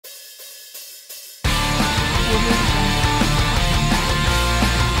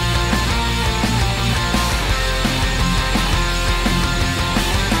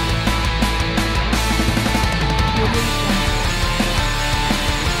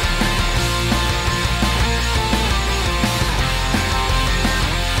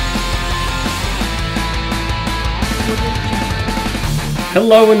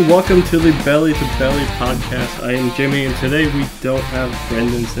Hello and welcome to the Belly to Belly podcast. I am Jimmy, and today we don't have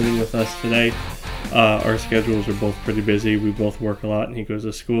Brendan sitting with us today. Our schedules are both pretty busy. We both work a lot, and he goes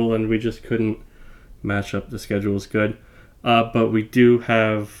to school, and we just couldn't match up the schedules good. But we do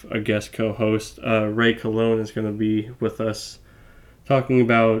have a guest co-host. Ray Colon is going to be with us talking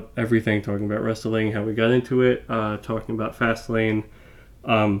about everything, talking about wrestling, how we got into it, talking about Fastlane.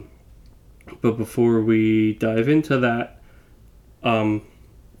 But before we dive into that,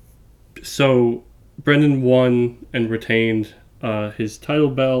 so Brendan won and retained his title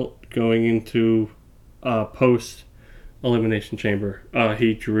belt going into post Elimination Chamber.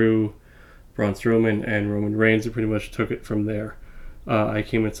 He drew Braun Strowman and Roman Reigns and pretty much took it from there. I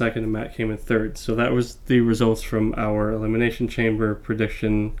came in second and Matt came in third. So that was the results from our Elimination Chamber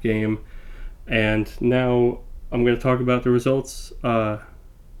prediction game. And now I'm going to talk about the results of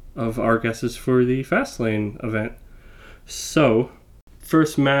our guesses for the Fastlane event. So,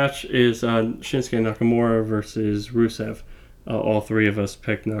 first match is Shinsuke Nakamura versus Rusev. All three of us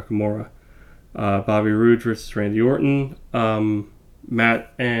picked Nakamura. Bobby Roode versus Randy Orton.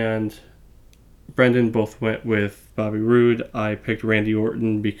 Matt and Brendan both went with Bobby Roode. I picked Randy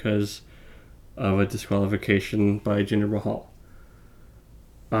Orton because of a disqualification by Jinder Mahal.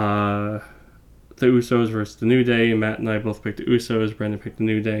 The Usos versus the New Day. Matt and I both picked the Usos. Brendan picked the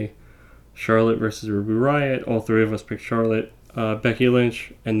New Day. Charlotte versus Ruby Riott. All three of us picked Charlotte. Becky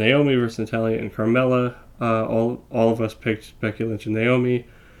Lynch and Naomi versus Natalya and Carmella. All of us picked Becky Lynch and Naomi.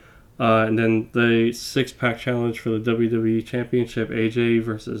 And then the six-pack challenge for the WWE Championship. AJ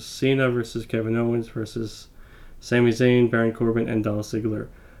versus Cena versus Kevin Owens versus Sami Zayn, Baron Corbin, and Dolph Ziggler.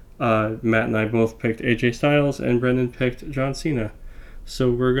 Matt and I both picked AJ Styles, and Brendan picked John Cena.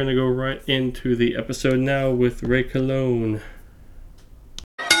 So we're going to go right into the episode now with Ray Colon.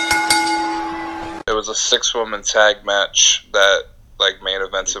 It was a 6-woman tag match that main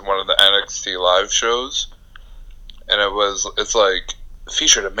events in one of the NXT live shows, and it's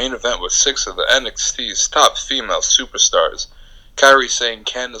featured a main event with 6 of the NXT's top female superstars. Kairi Sane,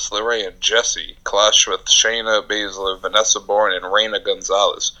 Candice LeRae, and Jessie clash with Shayna Baszler, Vanessa Bourne, and Reina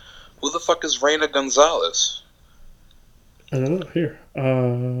Gonzalez. Who the fuck is Reina Gonzalez? I don't know. Here,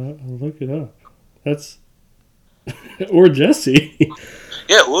 I'll look it up. That's or Jessie.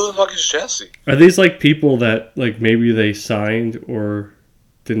 Yeah, who the fuck is Jessie? Are these people that maybe they signed or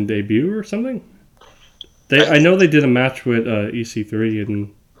didn't debut or something? I know they did a match with EC3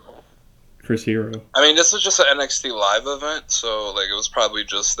 and Chris Hero. I mean, this is just an NXT live event, so it was probably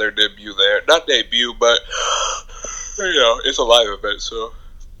just their debut there. Not debut, but it's a live event, so.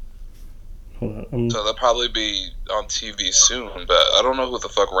 Hold on. So they'll probably be on TV soon, but I don't know who the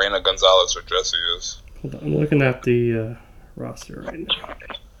fuck Reina Gonzalez or Jessie is. Hold on, I'm looking at the roster right now.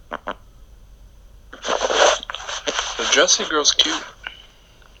 The Jessie girl's cute.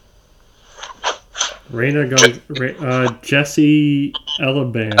 Jessie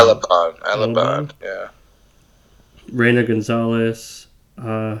Elabon. Elabon, yeah. Reina Gonzalez.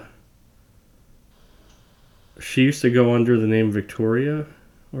 She used to go under the name Victoria,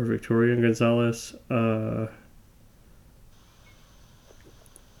 or Victoria Gonzalez.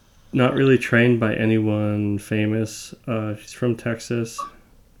 Not really trained by anyone famous. She's from Texas.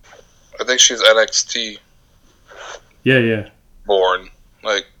 I think she's NXT. Yeah. Born.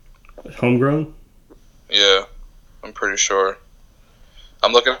 Homegrown? Yeah, I'm pretty sure.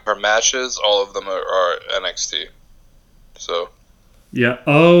 I'm looking at her matches. All of them are NXT. So. Yeah.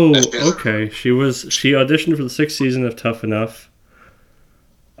 Oh, okay. She auditioned for the 6th season of Tough Enough.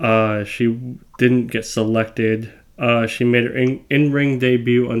 She didn't get selected. She made her in-ring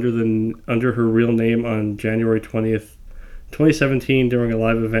debut under her real name on January 20th, 2017 during a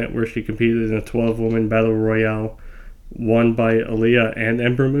live event where she competed in a 12-woman battle royale won by Aaliyah and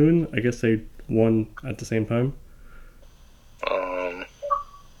Ember Moon. I guess they won at the same time. I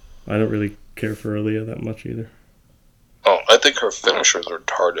don't really care for Aaliyah that much either. Oh, I think her finishers are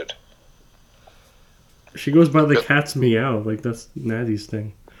retarded. She goes by the cat's meow. That's Natty's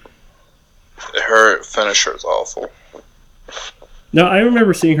thing. Her finisher is awful. No, I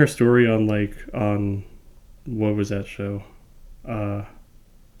remember seeing her story on what was that show? The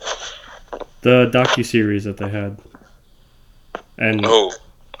docuseries that they had. And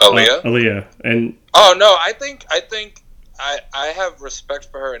Aaliyah? Aaliyah. And oh no, I think I have respect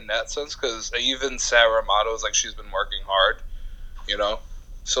for her in that sense because even Sarah Amato is like she's been working hard, you know.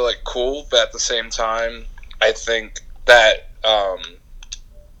 So like cool, but at the same time, I think that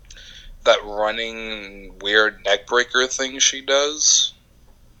that running weird neck breaker thing she does,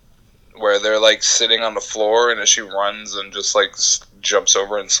 where they're like sitting on the floor and as she runs and just like jumps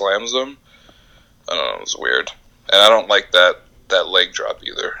over and slams them. I don't know, it was weird, and I don't like that leg drop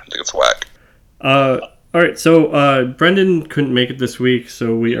either. I think it's whack. All right, so Brendan couldn't make it this week,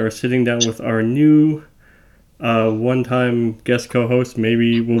 so we are sitting down with our new one-time guest co-host,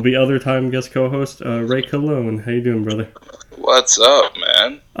 maybe will be other-time guest co-host, Ray Colon. How you doing, brother? What's up,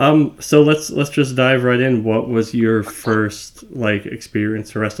 man? So let's just dive right in. What was your first like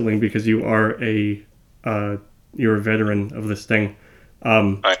experience wrestling? Because you are you're a veteran of this thing.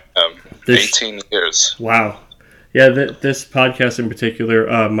 I am 18 years. Wow. Yeah, this podcast in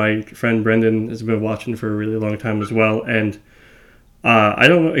particular, my friend Brendan has been watching for a really long time as well, and I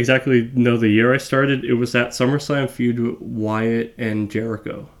don't exactly know the year I started. It was that SummerSlam feud with Wyatt and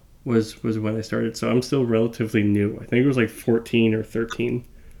Jericho was when I started, so I'm still relatively new. I think it was like 14 or 13.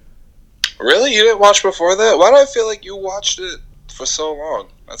 Really? You didn't watch before that? Why do I feel like you watched it for so long?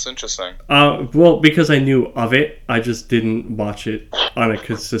 That's interesting. Well, because I knew of it, I just didn't watch it on a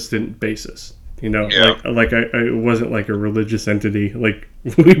consistent basis. You know, Yeah. like I wasn't like a religious entity like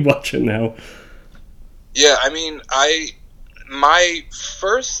we watch it now. Yeah, I mean, my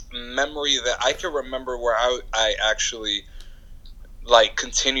first memory that I can remember where I actually like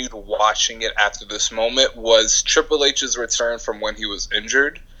continued watching it after this moment was Triple H's return from when he was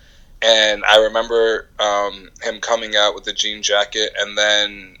injured, and I remember him coming out with the jean jacket and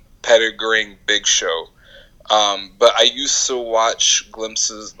then pedigreeing Big Show. But I used to watch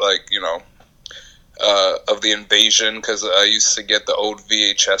glimpses, like of the invasion because I used to get the old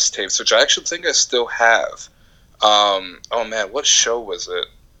VHS tapes, which I actually think I still have. Oh man, what show was it?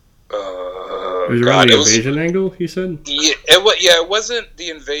 It was around the invasion angle, he said? Yeah, it wasn't the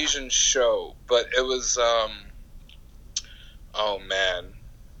invasion show, but it was oh man.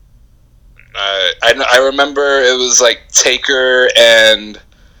 I remember it was like Taker and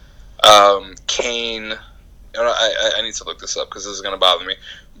Kane. I need to look this up because this is gonna bother me.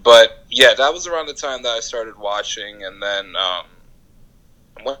 But yeah, that was around the time that I started watching, and then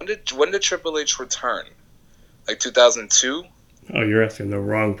when did Triple H return? Like 2002? Oh, you're asking the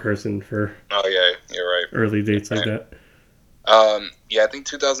wrong person for. Oh yeah, you're right. Early dates like that. Yeah, I think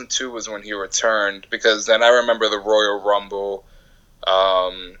 2002 was when he returned because then I remember the Royal Rumble,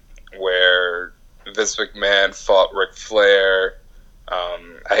 where Vince McMahon fought Ric Flair.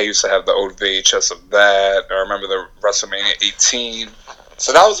 I used to have the old VHS of that. I remember the WrestleMania 18.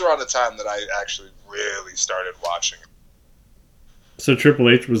 So that was around the time that I actually really started watching. So Triple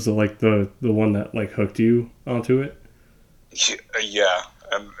H was the one that like hooked you onto it? Yeah.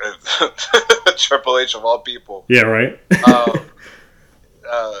 And Triple H of all people. Yeah, right?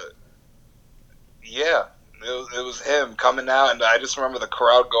 Yeah. It was him coming out, and I just remember the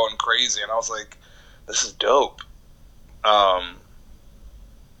crowd going crazy, and I was like, this is dope. Like,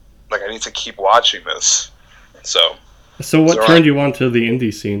 I need to keep watching this. So what turned you on to the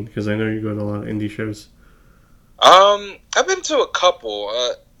indie scene? Because I know you go to a lot of indie shows. I've been to a couple.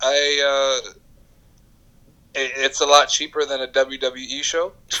 It's a lot cheaper than a WWE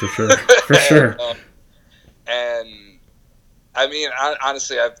show. For sure. For sure. And I mean,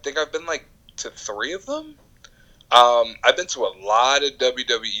 honestly, I think I've been like to 3 of them. I've been to a lot of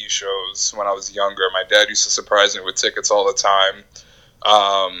WWE shows when I was younger. My dad used to surprise me with tickets all the time.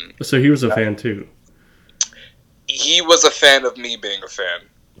 So he was a fan too. He was a fan of me being a fan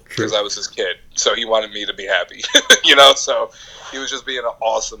because I was his kid. So he wanted me to be happy, So he was just being an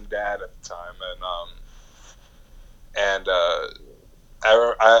awesome dad at the time, and I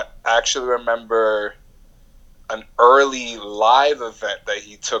actually remember an early live event that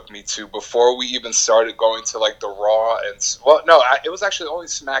he took me to before we even started going to like the Raw it was actually only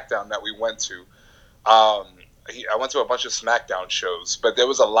SmackDown that we went to. I went to a bunch of SmackDown shows, but there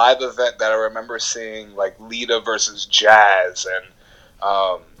was a live event that I remember seeing, like Lita versus Jazz, and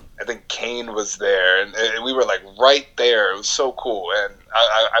I think Kane was there, and we were like right there. It was so cool, and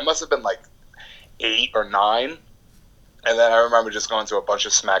I must have been like 8 or 9, and then I remember just going to a bunch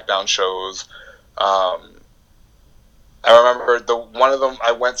of SmackDown shows. I remember one of them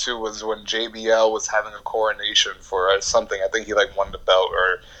I went to was when JBL was having a coronation for something. I think he like won the belt,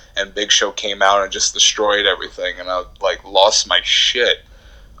 and Big Show came out and just destroyed everything, and I like lost my shit.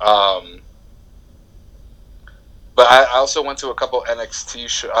 But I also went to a couple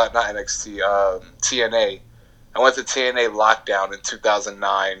NXT not NXT, TNA I went to TNA Lockdown in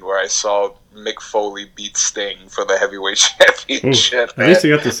 2009, where I saw Mick Foley beat Sting for the heavyweight championship. At least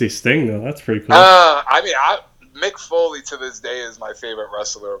you got to see Sting, though. That's pretty cool. Mick Foley to this day is my favorite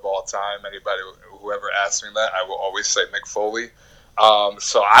wrestler of all time. Anybody whoever asks me that, I will always say Mick Foley.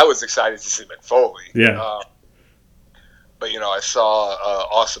 So I was excited to see Mick Foley. Yeah. But I saw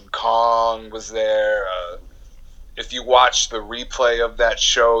Awesome Kong was there. If you watch the replay of that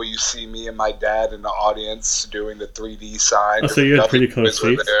show, you see me and my dad in the audience doing the 3D sign. Oh, so you had pretty close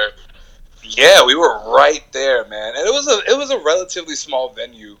seats? Yeah, we were right there, man. And it was a relatively small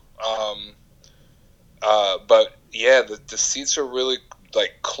venue. But yeah, the seats are really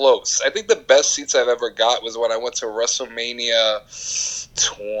close. I think the best seats I've ever got was when I went to WrestleMania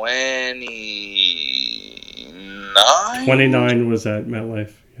 29. 29 was at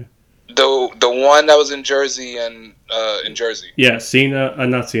MetLife. Yeah. The one that was in Jersey and in Jersey. Yeah,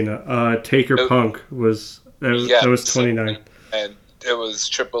 not Cena. Taker Punk was that was 29. And it was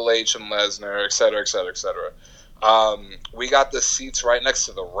Triple H and Lesnar, et cetera, et cetera, et cetera. We got the seats right next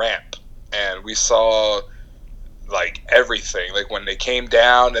to the ramp, and we saw everything. When they came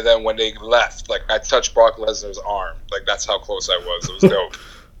down, and then when they left, I touched Brock Lesnar's arm. That's how close I was. It was dope.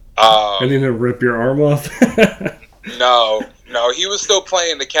 And then to rip your arm off. No, he was still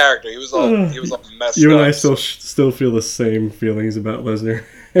playing the character. He was all messed up. You and I still feel the same feelings about Lesnar.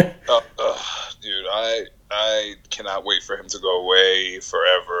 Dude, I cannot wait for him to go away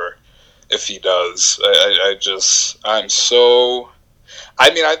forever. If he does,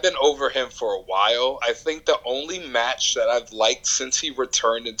 I've been over him for a while. I think the only match that I've liked since he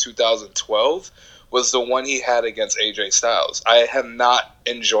returned in 2012 was the one he had against AJ Styles. I have not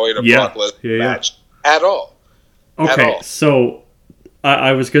enjoyed a Brock Lesnar match at all. Okay, so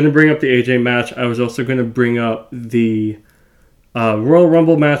I was going to bring up the AJ match. I was also going to bring up the Royal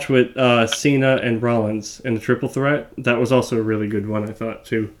Rumble match with Cena and Rollins in the Triple Threat. That was also a really good one, I thought,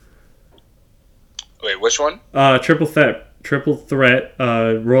 too. Wait, which one? Triple Threat,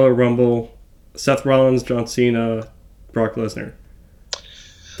 Royal Rumble, Seth Rollins, John Cena, Brock Lesnar.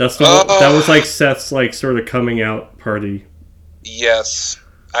 That's that was Seth's sort of coming out party. Yes,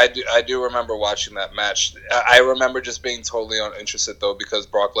 I do remember watching that match. I remember just being totally uninterested though because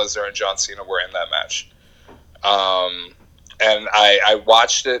Brock Lesnar and John Cena were in that match. And I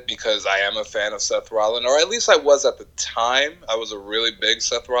watched it because I am a fan of Seth Rollins, or at least I was at the time. I was a really big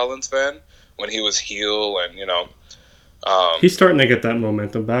Seth Rollins fan when he was heel, and he's starting to get that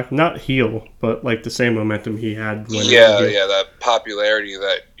momentum back. Not heel, but the same momentum he had when that popularity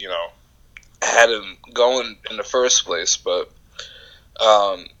that had him going in the first place. But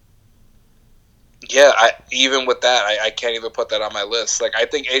even with that, I can't even put that on my list. I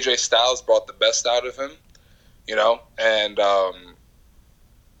think AJ Styles brought the best out of him, and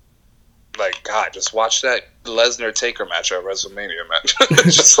God, just watch that Lesnar Taker match at WrestleMania, man.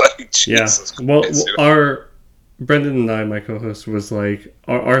 Just Jesus Christ, our Brendan and I, my co-host, was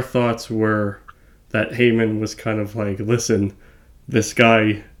our thoughts were that Heyman was kind of listen, this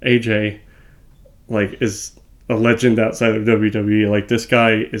guy AJ is a legend outside of WWE. This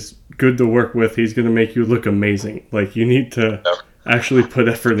guy is good to work with. He's going to make you look amazing. You need to actually put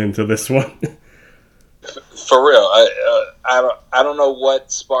effort into this one. For real, I don't know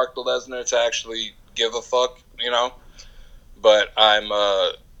what sparked Lesnar to actually give a fuck, but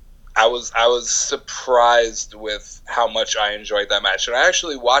I was surprised with how much I enjoyed that match, and I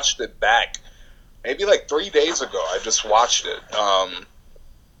actually watched it back maybe 3 days ago. I just watched it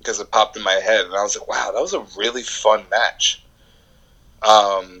because it popped in my head, and I was like, wow, that was a really fun match.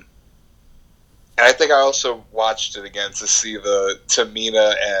 And I think I also watched it again to see the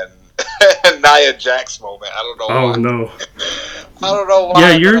Tamina and Nia Jax moment. I don't know why. Oh no! I don't know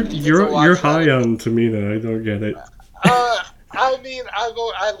why. Yeah, you're high on Tamina. I don't get it. I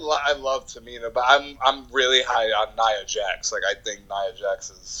love Tamina, but I'm really high on Nia Jax. I think Nia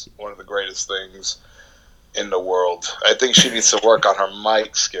Jax is one of the greatest things in the world. I think she needs to work on her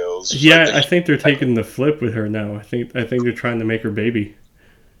mic skills. Yeah, I think they're taking the flip with her now. I think they're trying to make her baby.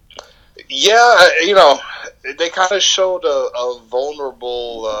 Yeah, they kind of showed a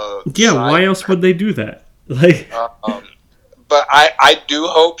vulnerable. Why else would they do that? But I do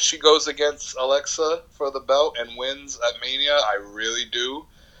hope she goes against Alexa for the belt and wins at Mania. I really do.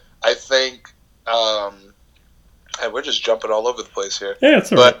 I think. And we're just jumping all over the place here. Yeah,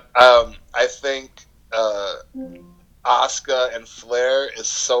 it's all right. But I think Asuka and Flair is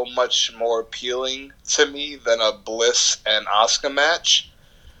so much more appealing to me than a Bliss and Asuka match.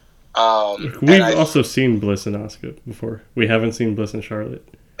 We've also seen Bliss and Asuka before. We haven't seen Bliss and Charlotte.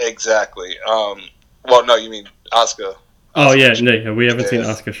 Exactly. Well, no, you mean Asuka. Oh, yeah, we haven't seen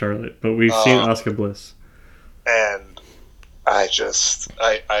Asuka Charlotte, but we've seen Asuka Bliss. and I just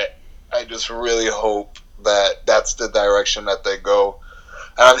really hope that that's the direction that they go.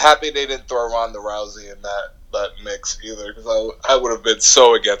 And I'm happy they didn't throw Ronda Rousey in that mix either, because I would have been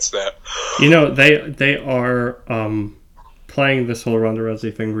so against that. You know, they are playing this whole Ronda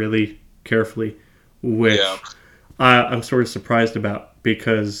Rousey thing really carefully, which I'm sort of surprised about,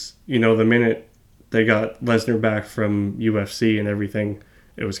 because, you know, the minute they got Lesnar back from UFC and everything,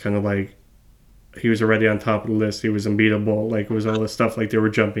 it was kind of like he was already on top of the list. He was unbeatable. Like, it was all this stuff, like they were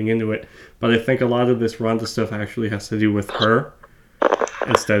jumping into it. But I think a lot of this Ronda stuff actually has to do with her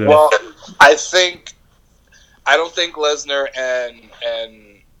instead of... Well, I don't think Lesnar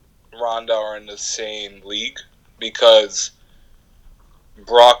and Ronda are in the same league, because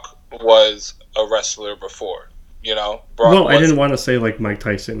Brock was a wrestler before, you know? Well, I didn't want to say like Mike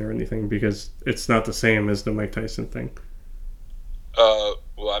Tyson or anything, because it's not the same as the Mike Tyson thing.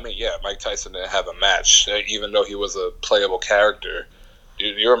 Well, I mean, yeah, Mike Tyson didn't have a match, even though he was a playable character. Do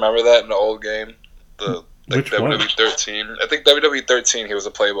you remember that in the old game? Which one? WWE 13. I think WWE 13, he was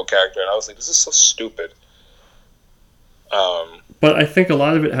a playable character, and I was like, this is so stupid. But I think a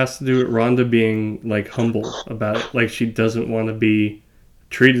lot of it has to do with Ronda being like humble about it. Like, she doesn't want to be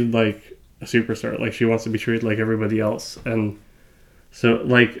treated like a superstar. Like, she wants to be treated like everybody else. And so,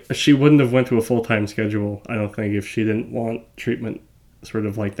 like, she wouldn't have went to a full-time schedule, I don't think, if she didn't want treatment sort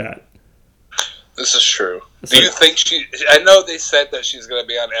of like that. This is true. Do you think I know they said that she's going to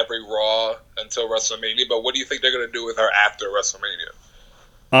be on every Raw until WrestleMania, but what do you think they're going to do with her after WrestleMania?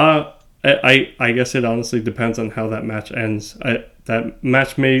 I guess it honestly depends on how that match ends. That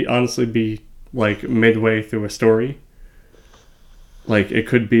match may honestly be like midway through a story. Like, it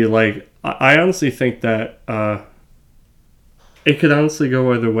could be like, I honestly think that it could honestly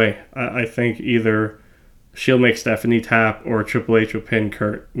go either way. I think either she'll make Stephanie tap or Triple H will pin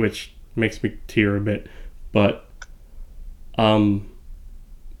Kurt, which makes me tear a bit. But I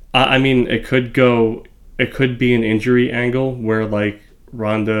mean, it could be an injury angle where like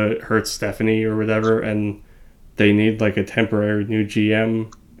Ronda hurts Stephanie or whatever, and they need like a temporary new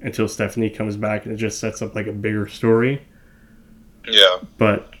GM until Stephanie comes back, and it just sets up like a bigger story. Yeah.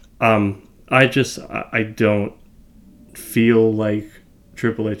 But I don't feel like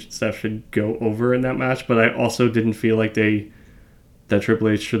Triple H and Steph should go over in that match, but I also didn't feel like that Triple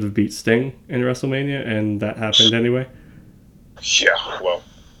H should have beat Sting in WrestleMania, and that happened anyway. Yeah, well,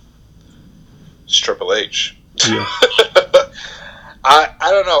 it's Triple H. Yeah. I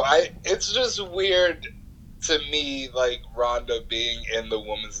don't know. It's just weird to me, like, Ronda being in the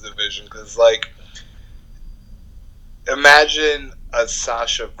women's division, because, like, imagine a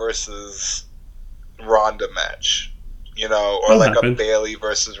Sasha versus Ronda match, you know, or like a Bayley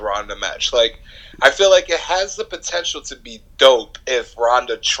versus Ronda match. Like, I feel like it has the potential to be dope if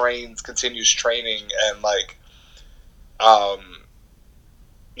Ronda continues training, and like,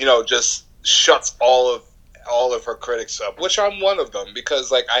 you know, just shuts all of her critics up, which I'm one of them,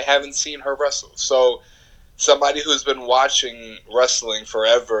 because like I haven't seen her wrestle. So somebody who's been watching wrestling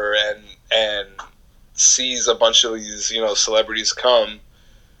forever and sees a bunch of these, you know, celebrities come,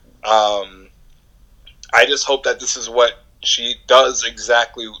 I just hope that this is what she does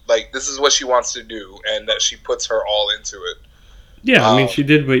exactly, like, this is what she wants to do, and that she puts her all into it. Yeah, I mean, she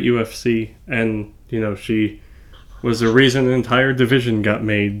did with UFC, and, you know, she was the reason an entire division got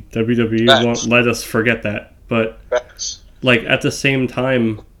made. WWE won't let us forget that. But, like, at the same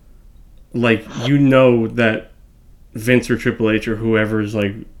time, like, you know that Vince or Triple H or whoever's,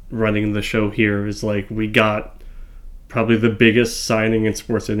 like, running the show here is like, we got probably the biggest signing in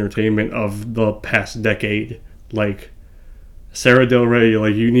sports entertainment of the past decade. Like, Sarah Del Rey,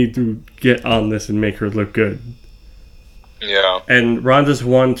 like, you need to get on this and make her look good. Yeah. And Ronda's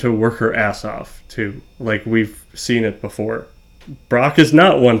one to work her ass off, too. Like, we've seen it before. Brock is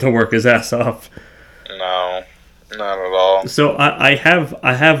not one to work his ass off. No, not at all. So I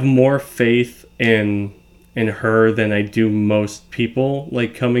have more faith in her than I do most people,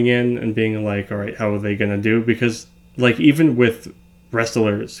 like, coming in and being like, all right, how are they going to do? Because, like, even with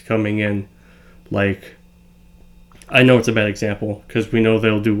wrestlers coming in, like, I know it's a bad example because we know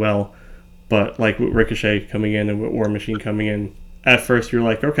they'll do well, but like with Ricochet coming in and with War Machine coming in, at first you're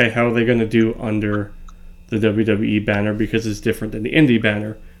like, okay, how are they going to do under the WWE banner, because it's different than the indie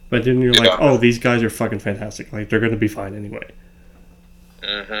banner? But then you're like, oh, these guys are fucking fantastic. Like, they're going to be fine anyway.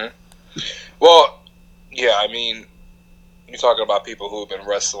 Mm-hmm. Well, yeah, I mean, you're talking about people who have been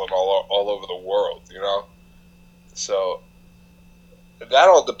wrestling all over the world, you know? So that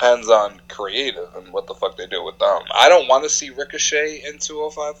all depends on creative and what the fuck they do with them. I don't want to see Ricochet in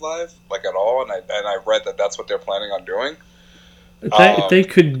 205 Live, like, at all, and I read that that's what they're planning on doing.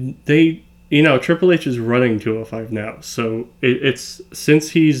 Triple H is running 205 now, so it's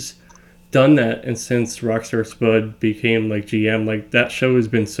since he's done that, and since Rockstar Spud became like GM, like that show has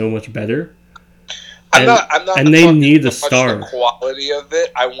been so much better. I'm not. And they need a so much star. The quality of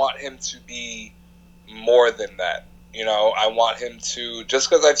it. I want him to be more than that. I want him to, just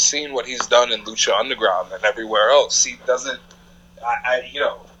because I've seen what he's done in Lucha Underground and everywhere else. He doesn't.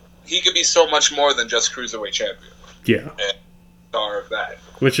 He could be so much more than just cruiserweight champion. Yeah. And star of that.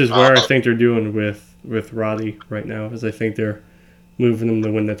 Which is where I think they're doing with Roddy right now, is I think they're moving him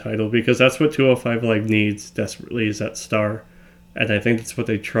to win the title, because that's what 205 Live needs desperately, is that star. And I think that's what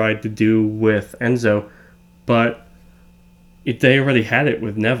they tried to do with Enzo, but they already had it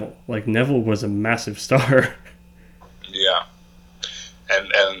with Neville. Like, Neville was a massive star. Yeah.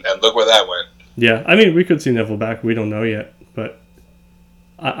 And look where that went. Yeah, I mean, we could see Neville back. We don't know yet, but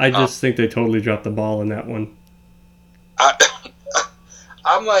I just think they totally dropped the ball in that one.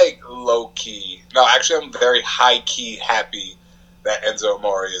 I'm like low-key. No, actually, I'm very high-key happy that Enzo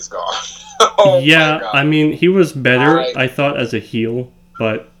Amore is gone. Oh yeah, I mean, he was better, I thought, as a heel,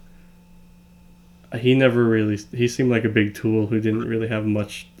 but he never really... He seemed like a big tool who didn't really have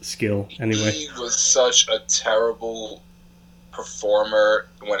much skill anyway. He was such a terrible performer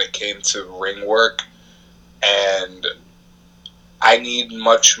when it came to ring work, and I need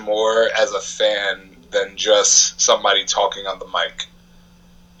much more as a fan than just somebody talking on the mic.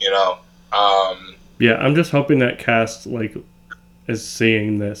 Yeah, I'm just hoping that Cass is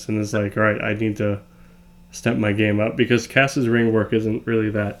seeing this and is like, all right, I need to step my game up, because Cass's ring work isn't really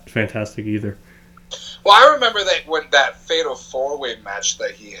that fantastic either. Well, I remember that when that Fatal 4-Way match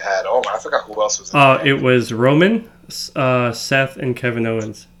that he had. Oh, I forgot who else was in it. It was Roman, Seth, and Kevin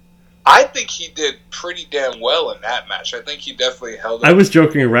Owens. I think he did pretty damn well in that match. I think he definitely held it. I was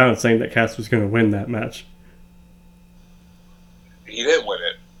joking around saying that Cass was going to win that match. He didn't win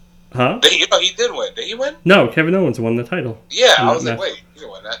it. Huh? He did win. Did he win? No, Kevin Owens won the title. Yeah, I was like, wait, he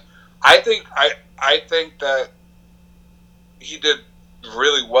didn't win that. I think that he did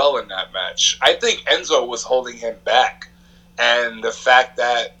really well in that match. I think Enzo was holding him back, and the fact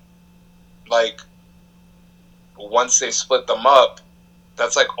that once they split them up,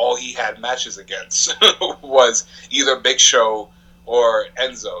 that's all he had matches against was either Big Show or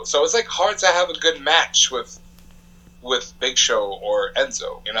Enzo. So it's hard to have a good match with Big Show or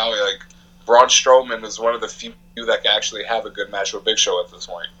Enzo. Braun Strowman is one of the few that can actually have a good match with Big Show at this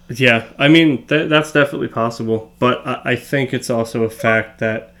point. Yeah, I mean, that's definitely possible. But I think it's also a fact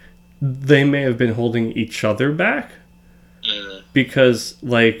that they may have been holding each other back. Mm. Because,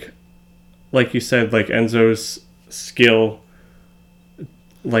 like you said, Enzo's skill,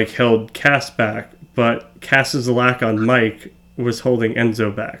 held Cass back. But Cass's lack on mic was holding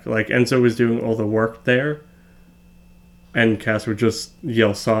Enzo back. Enzo was doing all the work there, and Cass would just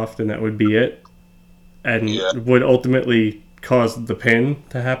yell soft, and that would be it. And would ultimately cause the pin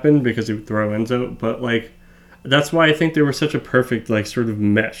to happen because he would throw Enzo. But, that's why I think they were such a perfect, sort of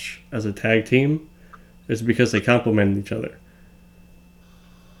mesh as a tag team, is because they complemented each other.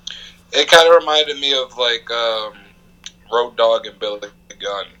 It kind of reminded me of, Road Dogg and Billy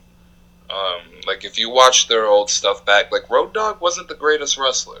Gunn. If you watch their old stuff back, Road Dogg wasn't the greatest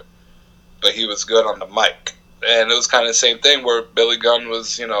wrestler, but he was good on the mic. And it was kind of the same thing where Billy Gunn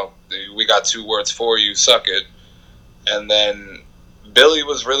was, we got 2 words for you, suck it. And then Billy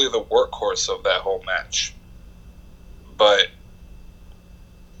was really the workhorse of that whole match. But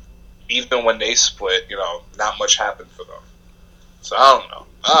even when they split, not much happened for them. So I don't know.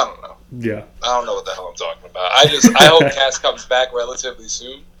 Yeah. I don't know what the hell I'm talking about. I hope Cass comes back relatively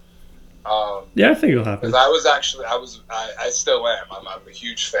soon. Yeah, I think it'll happen. Because I still am. I'm a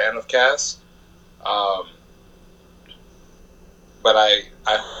huge fan of Cass. But I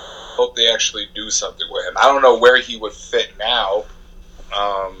hope they actually do something with him. I don't know where he would fit now.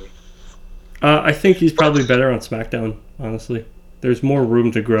 I think he's probably better on SmackDown, honestly. There's more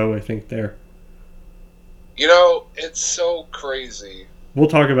room to grow, I think, there. It's so crazy. We'll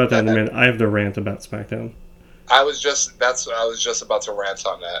talk about that in a minute. I have the rant about SmackDown. I was just about to rant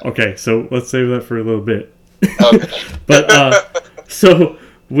on that. Okay, so let's save that for a little bit. Okay. But, so...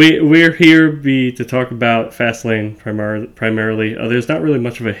 We're here to talk about Fastlane primarily. There's not really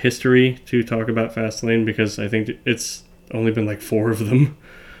much of a history to talk about Fastlane because I think it's only been 4 of them.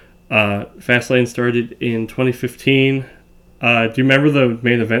 Fastlane started in 2015. Do you remember the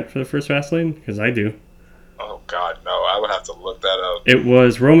main event for the first Fastlane? Because I do. Oh, God, no. I would have to look that up. It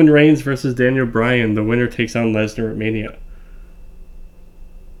was Roman Reigns versus Daniel Bryan. The winner takes on Lesnar at Mania.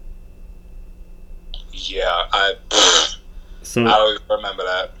 Yeah, So, I don't even remember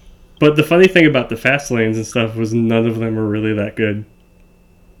that. But the funny thing about the fast lanes and stuff was none of them were really that good.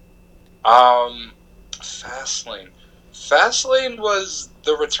 Fastlane. Fastlane was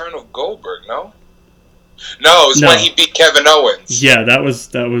the return of Goldberg, no? No, it was when he beat Kevin Owens. Yeah, that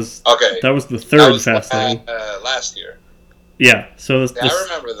was okay. That was the third Fastlane. Last year. Yeah, so I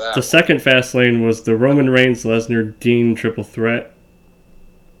remember that. The second Fastlane was the Roman Reigns, Lesnar, Dean triple threat.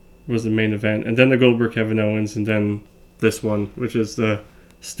 Was the main event, and then the Goldberg, Kevin Owens, and then this one, which is the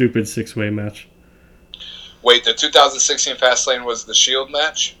stupid 6-way match. Wait, the 2016 Fastlane was the Shield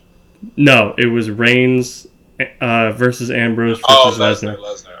match? No, it was Reigns versus Ambrose versus Lesnar.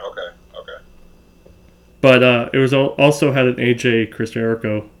 Lesnar. Okay. But it was also had an AJ Chris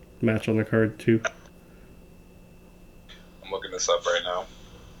Jericho match on the card too. I'm looking this up right now.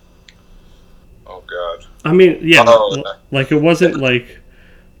 Oh God. I mean, yeah, like it wasn't like.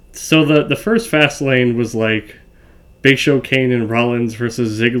 So the first Fastlane was like Big Show, Kane, and Rollins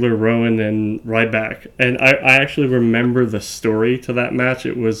versus Ziggler, Rowan, and Ryback. And I actually remember the story to that match.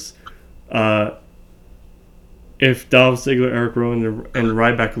 It was if Dolph Ziggler, Eric Rowan, and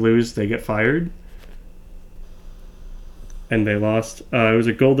Ryback lose, they get fired. And they lost. It was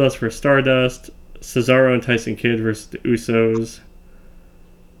a Goldust versus Stardust, Cesaro and Tyson Kidd versus the Usos.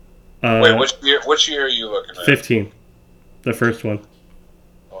 Wait, which year are you looking at? 15. The first one.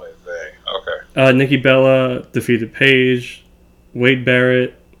 Okay. Nikki Bella defeated Paige. Wade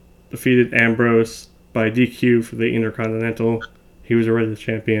Barrett defeated Ambrose by DQ for the Intercontinental. He was already the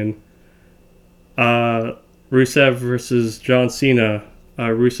champion. Rusev versus John Cena.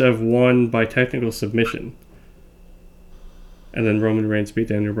 Rusev won by technical submission. And then Roman Reigns beat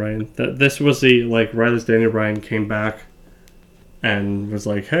Daniel Bryan. This was the, like, right as Daniel Bryan came back and was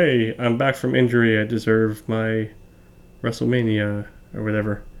like, hey, I'm back from injury. I deserve my WrestleMania or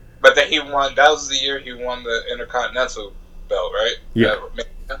whatever. But then he won. That was the year he won the Intercontinental belt, right? Yeah.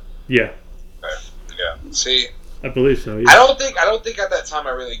 Yeah. Okay. Yeah. See, I believe so. Yeah. I don't think at that time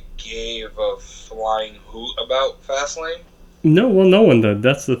I really gave a flying hoot about Fastlane. No, well, no one did.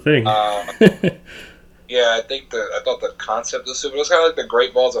 That's the thing. Yeah, I thought the concept was stupid. It was kind of like the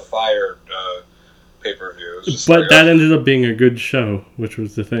Great Balls of Fire pay-per-view. But like, that ended up being a good show, which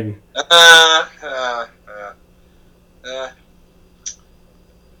was the thing.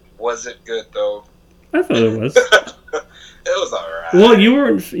 Was it good though? I thought it was. It was alright. Well, you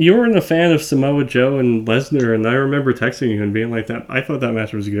weren't a fan of Samoa Joe and Lesnar, and I remember texting you and being like that. I thought that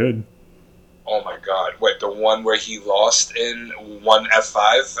match was good. Oh my God! Wait, the one where he lost in one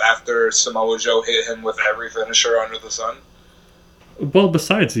F5 after Samoa Joe hit him with every finisher under the sun? Well,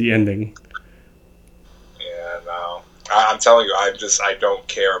 besides the ending. Yeah, no. I'm telling you, I don't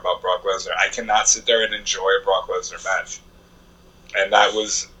care about Brock Lesnar. I cannot sit there and enjoy a Brock Lesnar match. And that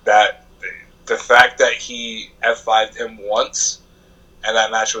was that. The fact that he F5'd him once, and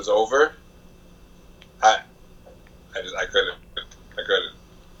that match was over. I couldn't.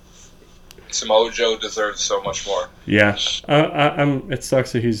 Samoa Joe deserves so much more. Yeah, it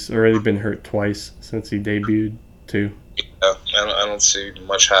sucks that he's already been hurt twice since he debuted too. Yeah, I don't see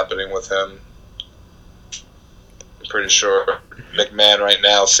much happening with him. I'm pretty sure McMahon right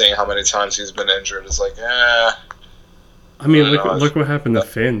now, seeing how many times he's been injured, is like, eh. I mean, look what happened to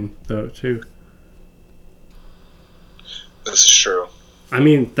Finn though too. This is true. I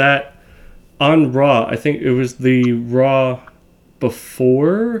mean, that on Raw, I think it was the Raw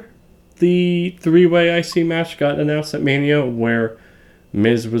before the 3-way IC match got announced at Mania, where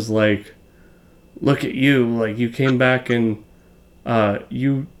Miz was like, look at you, like you came back and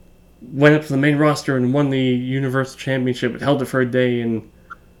you went up to the main roster and won the Universal Championship, but held it for a day and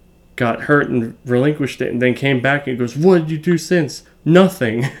got hurt and relinquished it, and then came back and goes, what did you do since?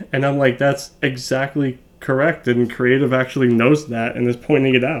 Nothing. And I'm like, that's exactly correct, and creative actually knows that and is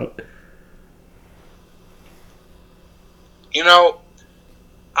pointing it out. You know,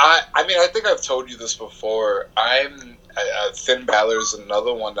 I mean, I think I've told you this before. Finn Balor is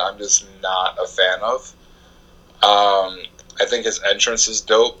another one that I'm just not a fan of. I think his entrance is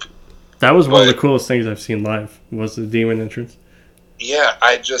dope. That was one of the coolest things I've seen live, was the Demon entrance. Yeah,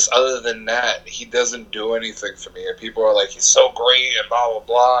 other than that, he doesn't do anything for me. And people are like, he's so great and blah, blah,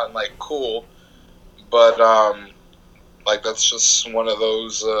 blah. And like, cool. But, like, that's just one of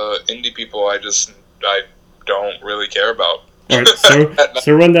those indie people I don't really care about. All right,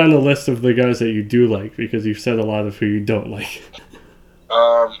 so run down the list of the guys that you do like, because you've said a lot of who you don't like.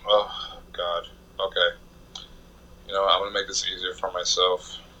 Oh, God. Okay. You know what, I'm going to make this easier for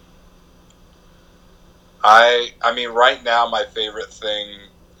myself. I mean, right now, my favorite thing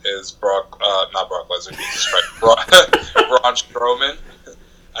is not Brock Lesnar, Jesus Christ, Braun Strowman.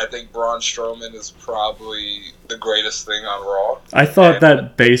 I think Braun Strowman is probably the greatest thing on Raw. I thought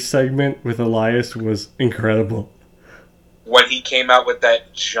that bass segment with Elias was incredible. when he came out with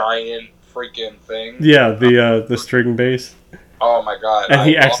that giant freaking thing. Yeah, the string bass. Oh my god! And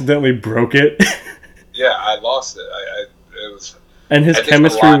he accidentally broke it. Yeah, I lost it. It was. And his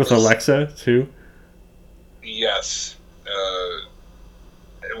chemistry with Alexa too. Yes,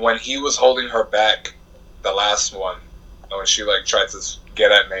 when he was holding her back, the last one, when she like tried to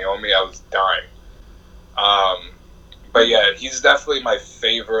get at Naomi, I was dying. But yeah, he's definitely my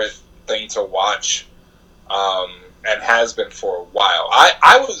favorite thing to watch, and has been for a while.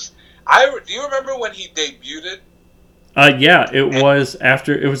 Do you remember when he debuted? Yeah, it was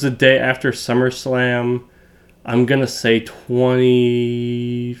the day after SummerSlam. I'm gonna say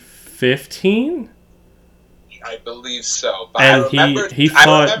 2015. I believe so. But and he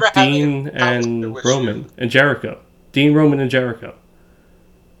fought Dean and Roman and Jericho. Dean, Roman, and Jericho.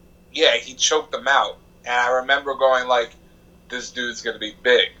 Yeah, he choked them out. And I remember going like, this dude's going to be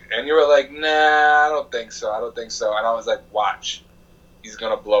big. And you were like, nah, I don't think so. And I was like, watch. He's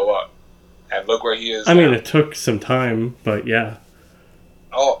going to blow up. And look where he is I mean, it took some time, but yeah.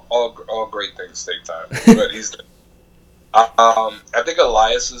 All great things take time. But he's... I think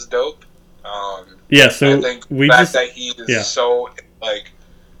Elias is dope. Yeah, so I think the fact that he is so like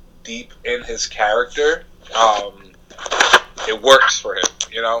deep in his character, it works for him.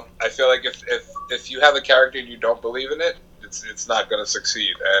 You know, I feel like if you have a character and you don't believe in it, it's not going to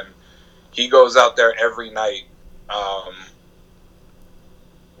succeed. And he goes out there every night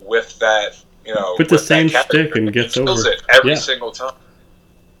with that, you know, with the same shtick and gets over it every single time.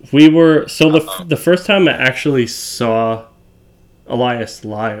 We were the first time I actually saw Elias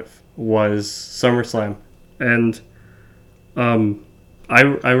live was SummerSlam, and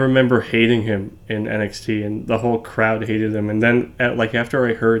I remember hating him in NXT, and the whole crowd hated him. And then after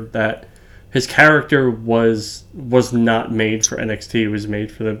I heard that his character was not made for NXT, it was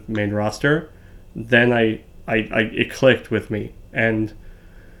made for the main roster, then it clicked with me, and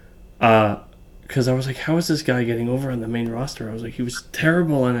because I was like, how is this guy getting over on the main roster? I was like, he was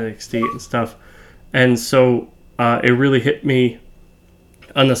terrible on NXT and stuff, and so it really hit me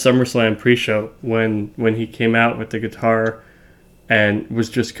on the SummerSlam pre-show when he came out with the guitar and was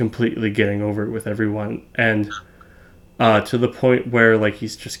just completely getting over it with everyone, and to the point where like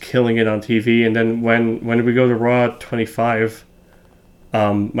he's just killing it on TV. And then when we go to Raw 25,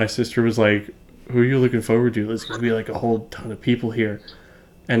 my sister was like, who are you looking forward to? There's gonna be like a whole ton of people here,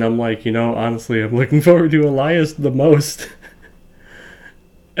 and I'm like, honestly, I'm looking forward to Elias the most.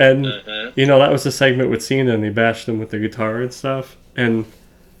 And that was the segment with Cena, and they bashed him with the guitar and stuff. And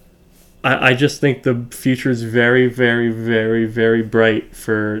I just think the future is very, very, very, very bright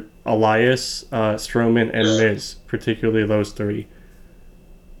for Elias, Strowman, and Miz, particularly those three.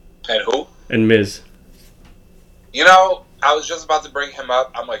 And who? And Miz. I was just about to bring him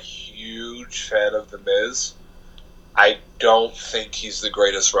up. I'm a huge fan of The Miz. I don't think he's the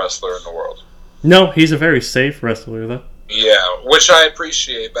greatest wrestler in the world. No, he's a very safe wrestler, though. Yeah, which I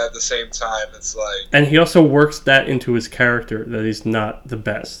appreciate, but at the same time, it's like... And he also works that into his character, that he's not the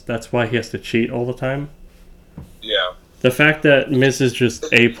best. That's why he has to cheat all the time. Yeah. The fact that Miz is just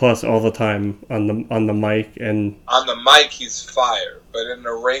A+ all the time on the mic and... On the mic, he's fire. But in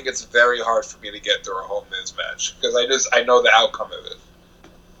the ring, it's very hard for me to get through a whole Miz match. Because I know the outcome of it.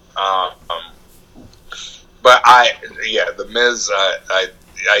 But The Miz,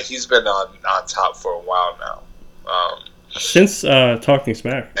 he's been on top for a while now. Since Talking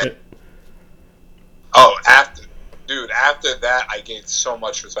Smack. After that, I gained so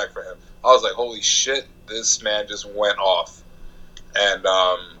much respect for him. I was like, holy shit, this man just went off. And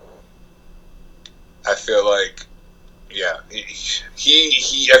I feel like, I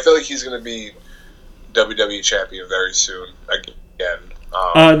feel like he's going to be WWE champion very soon again.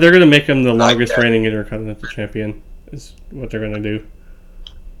 They're going to make him the longest reigning Intercontinental Champion, is what they're going to do.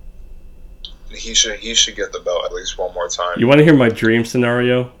 He should get the belt at least one more time. You want to hear my dream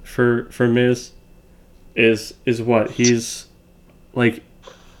scenario for Miz? Is what? He's like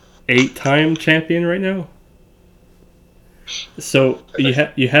 8-time champion right now. So you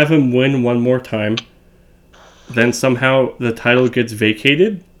have him win one more time, then somehow the title gets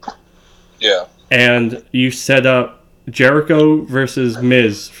vacated. Yeah. And you set up Jericho versus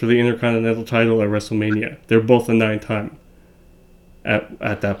Miz for the Intercontinental title at WrestleMania. They're both a 9-time.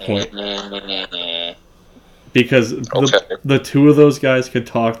 At that point, because the two of those guys could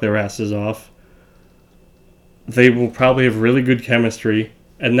talk their asses off. They will probably have really good chemistry,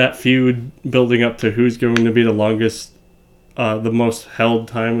 and that feud building up to who's going to be the longest, the most held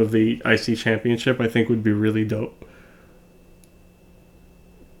time of the IC Championship, I think would be really dope.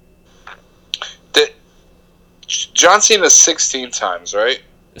 John Cena's 16 times, right?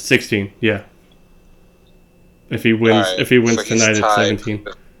 16, yeah. If he wins, Alright, if he wins so he's tonight at tied. 17.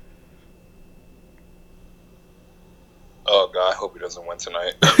 Oh god, I hope he doesn't win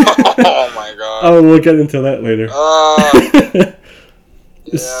tonight. Oh my god. Oh, we'll get into that later.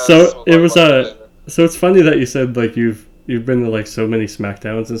 Yeah, So we'll it was talk about that later. so it's funny that you said like you've been to like so many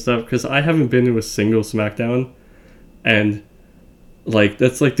SmackDowns and stuff, because I haven't been to a single SmackDown, and like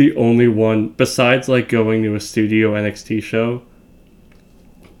that's like the only one besides like going to a studio NXT show.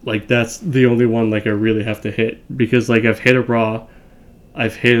 Like that's the only one like I really have to hit, because like I've hit a Raw,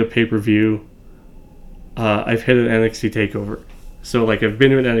 I've hit a pay-per-view, I've hit an NXT takeover. So like I've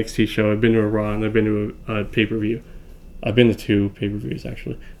been to an NXT show, I've been to a Raw, and I've been to a pay-per-view. I've been to 2 pay-per-views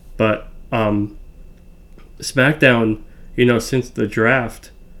actually. But SmackDown, since the draft,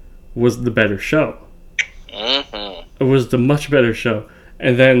 was the better show. Mm-hmm. It was the much better show.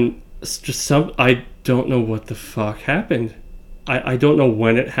 And then just I don't know what the fuck happened. I don't know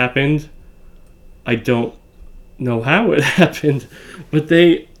when it happened. I don't know how it happened. But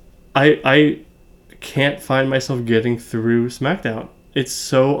I can't find myself getting through SmackDown. It's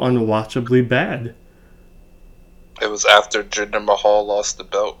so unwatchably bad. It was after Jinder Mahal lost the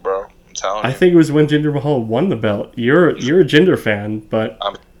belt, bro. I'm telling you. I think it was when Jinder Mahal won the belt. You're a Jinder fan, but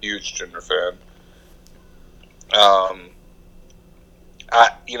I'm a huge Jinder fan.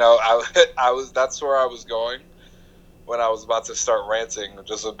 I was that's where I was going when I was about to start ranting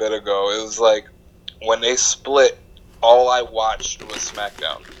just a bit ago. It was like when they split, all I watched was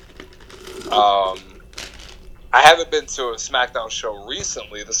SmackDown. I haven't been to a SmackDown show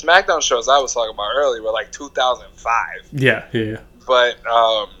recently. The SmackDown shows I was talking about earlier were like 2005. yeah. But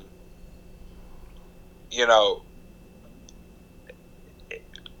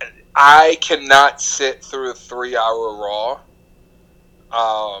I cannot sit through a 3-hour Raw.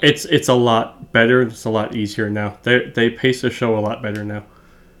 It's a lot better. It's a lot easier now. They pace the show a lot better now.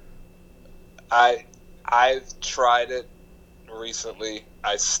 I've tried it recently.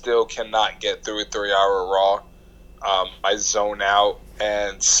 I still cannot get through a 3-hour Raw. I zone out.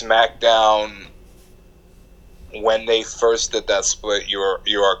 And SmackDown, when they first did that split, you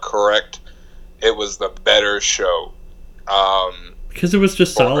are correct. It was the better show. Because it was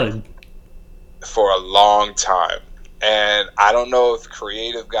just solid. For a long time. And I don't know if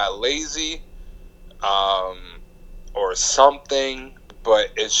creative got lazy or something,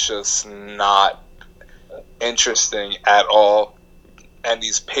 but it's just not interesting at all. And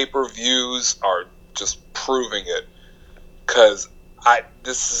these pay-per-views are just proving it. Because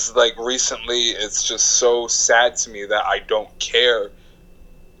this is like recently, it's just so sad to me that I don't care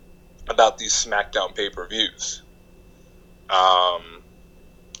about these SmackDown pay-per-views. I'm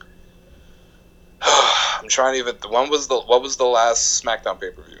trying to even. What was the last SmackDown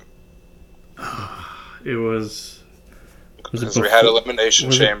pay-per-view? It was Because we had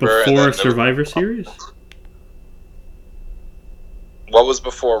Elimination Chamber before and then Survivor Series. What was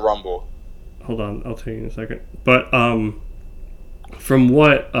before Rumble? Hold on, I'll tell you in a second. But from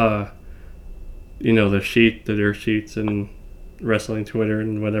what the dirt sheets and wrestling Twitter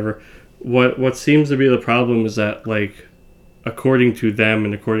and whatever, what seems to be the problem is that like, according to them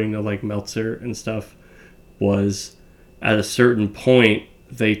and according to like Meltzer and stuff, was at a certain point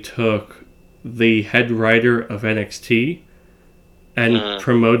they took the head writer of NXT and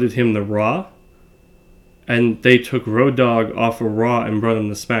promoted him to Raw, and they took Road Dogg off of Raw and brought him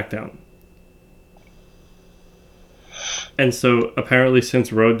to SmackDown. And so apparently,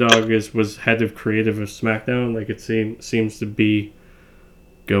 since Road Dogg was head of creative of SmackDown, like it seems to be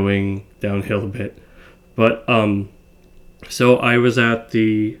going downhill a bit. But so I was at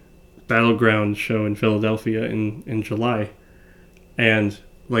the Battleground show in Philadelphia in July, and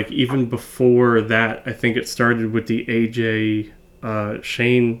like even before that, I think it started with the AJ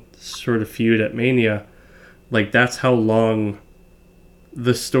Shane sort of feud at Mania. Like that's how long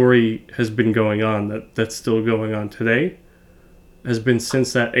the story has been going on. That's still going on today. Has been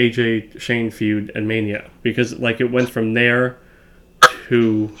since that AJ Shane feud at Mania, because like it went from there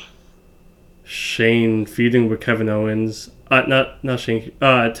to Shane feuding with Kevin Owens. Not Shane.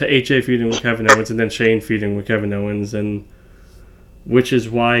 To AJ feuding with Kevin Owens, and then Shane feuding with Kevin Owens, and which is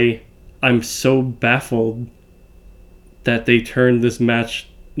why I'm so baffled that they turned this match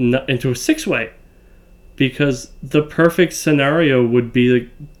into a 6-way, because the perfect scenario would be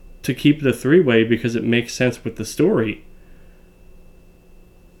to keep it a 3-way because it makes sense with the story.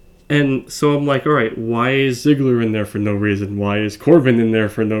 And so I'm like, all right, why is Ziggler in there for no reason? Why is Corbin in there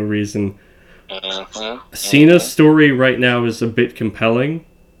for no reason? Cena's story right now is a bit compelling,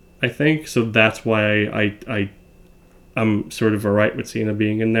 I think, so that's why I'm sort of alright with Cena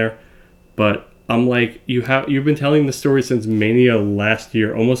being in there. But I'm like, you've been telling the story since Mania last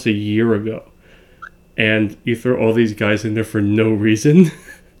year, almost a year ago, and you throw all these guys in there for no reason.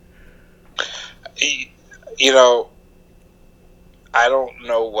 You know, I don't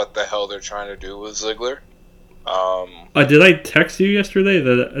know what the hell they're trying to do with Ziggler. Did I text you yesterday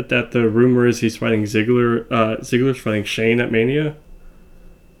that the rumor is he's fighting Ziggler? Ziggler's fighting Shane at Mania.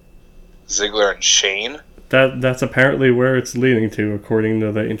 Ziggler and Shane? That's apparently where it's leading to, according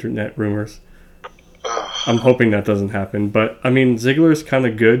to the internet rumors. I'm hoping that doesn't happen, but I mean, Ziggler's kind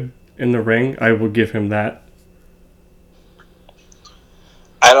of good in the ring. I will give him that.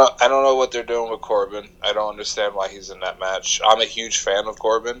 I don't know what they're doing with Corbin. I don't understand why he's in that match. I'm a huge fan of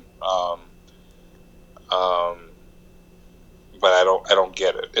Corbin, but I don't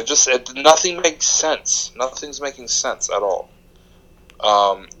get it. Nothing makes sense. Nothing's making sense at all.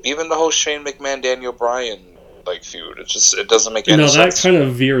 Even the whole Shane McMahon Daniel Bryan feud, it doesn't make any sense. No, that kind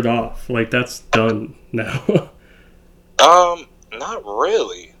of veered off. That's done now. Not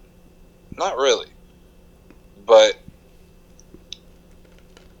really, but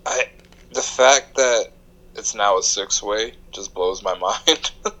the fact that it's now a 6-way just blows my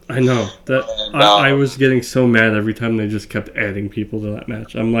mind. I know that. And, I was getting so mad every time they just kept adding people to that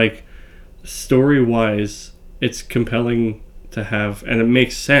match. I'm like, story wise, it's compelling to have, and it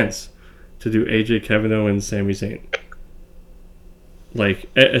makes sense to do AJ, Kevin Owens, Sami Zayn.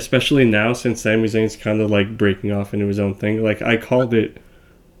 Especially now, since Sami Zayn's kind of breaking off into his own thing. I called it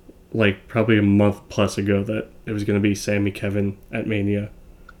probably a month plus ago that it was going to be Sami Kevin at Mania.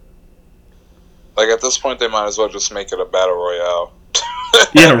 At this point, they might as well just make it a battle royale.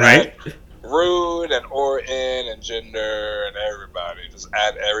 Yeah, right. Rude and Orton and Jinder and everybody, just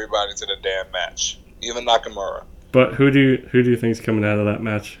add everybody to the damn match, even Nakamura. But who do you think's coming out of that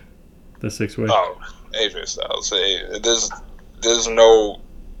match? The 6-way? Oh, AJ Styles. There's no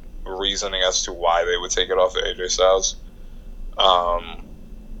reasoning as to why they would take it off of AJ Styles.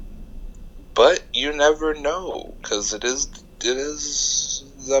 But you never know, because it is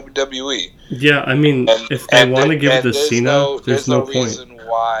WWE. Yeah, I mean, if they want to give it to Cena, there's no point. There's no reason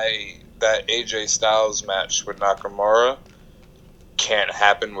why that AJ Styles match with Nakamura can't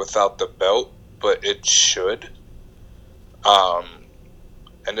happen without the belt, but it should.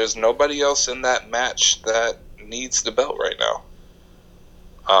 And there's nobody else in that match that needs the belt right now.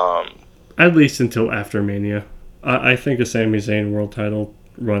 At least until after Mania. I think a Sami Zayn world title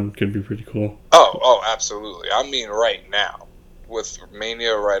run could be pretty cool. Oh, absolutely. I mean, right now. With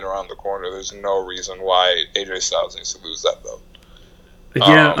Mania right around the corner, there's no reason why AJ Styles needs to lose that belt.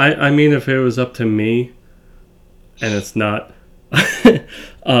 Yeah, I mean, if it was up to me, and it's not,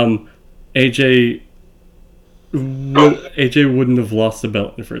 AJ wouldn't have lost the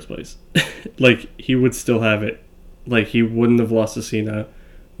belt in the first place. He would still have it. He wouldn't have lost to Cena.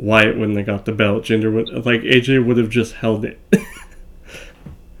 Wyatt wouldn't have got the belt. Jinder would, AJ would have just held it.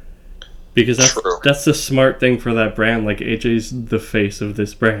 Because that's the smart thing for that brand. AJ's the face of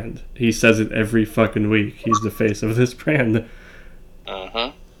this brand. He says it every fucking week. He's the face of this brand.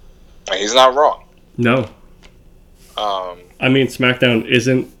 And he's not wrong. No. I mean, SmackDown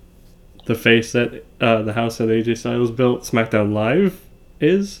isn't the face that the house that AJ Styles built. SmackDown Live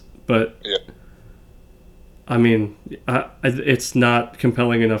is, but yeah. I mean, it's not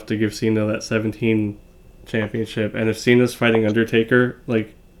compelling enough to give Cena that 17 championship. And if Cena's fighting Undertaker,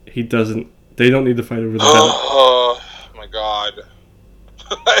 they don't need to fight over the belt. Oh my god.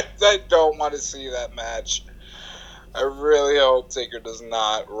 I don't want to see that match. I really hope Taker does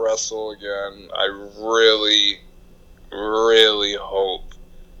not wrestle again. I really, really hope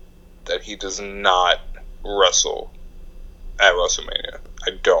that he does not wrestle at WrestleMania.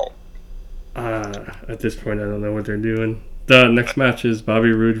 I don't. At this point, I don't know what they're doing. The next match is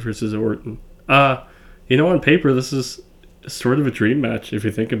Bobby Roode versus Orton. On paper, this is sort of a dream match if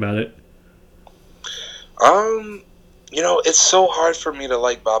you think about it. It's so hard for me to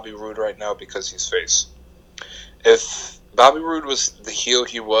like Bobby Roode right now because he's face. If Bobby Roode was the heel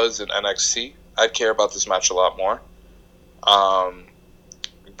he was in NXT, I'd care about this match a lot more.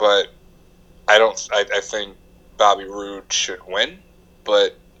 But I think Bobby Roode should win,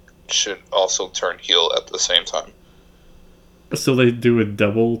 but should also turn heel at the same time. So they do a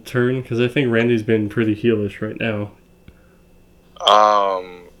double turn? Because I think Randy's been pretty heelish right now.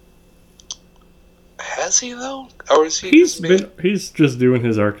 Has he though, or is he? He's just doing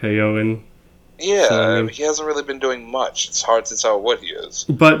his RKO and. Yeah, so, he hasn't really been doing much. It's hard to tell what he is.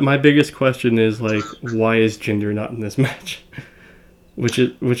 But my biggest question is why is Jinder not in this match? Which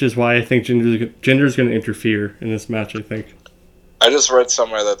is why I think Jinder's going to interfere in this match. I think. I just read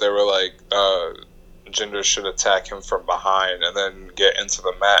somewhere that they were Jinder should attack him from behind and then get into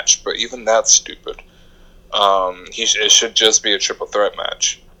the match, but even that's stupid. It should just be a triple threat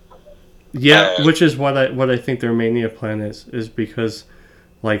match. Yeah, And which is what I think their Mania plan is because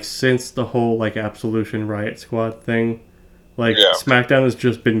like since the whole like Absolution Riot Squad thing, like yeah, SmackDown has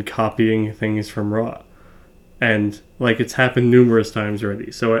just been copying things from Raw, and like it's happened numerous times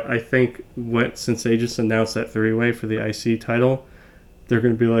already. So I think since they just announced that 3-way for the IC title, they're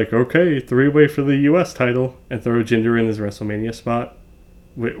gonna be like, okay, 3-way for the US title, and throw Jinder in his WrestleMania spot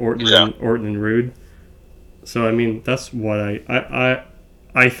with yeah. Orton and Rude. So I mean, that's what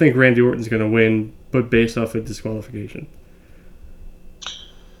I think Randy Orton's gonna win, but based off of disqualification.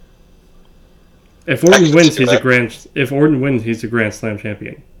 If I Orton can wins, see that. If Orton wins, he's a Grand Slam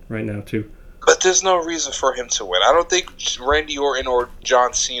champion right now too. But there's no reason for him to win. I don't think Randy Orton or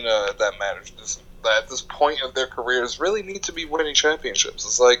John Cena, that matters. At this point of their careers, really need to be winning championships.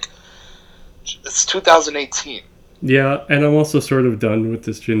 It's like it's 2018. Yeah, and I'm also sort of done with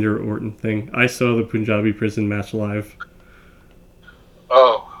this Jinder Orton thing. I saw the Punjabi prison match live.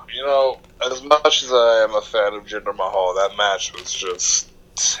 Oh, as much as I am a fan of Jinder Mahal, that match was just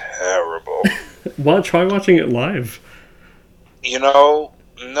terrible. Well, try watching it live. No.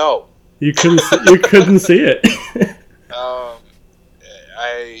 You couldn't see it.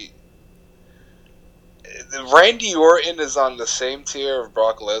 Randy Orton is on the same tier of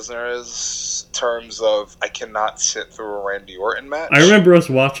Brock Lesnar as terms of I cannot sit through a Randy Orton match. I remember us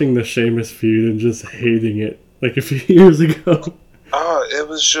watching the Sheamus feud and just hating it like a few years ago. It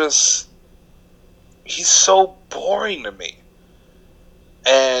was just he's so boring to me,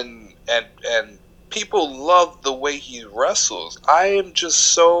 and people love the way he wrestles. I am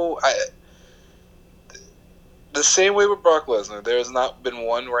just the same way with Brock Lesnar. There has not been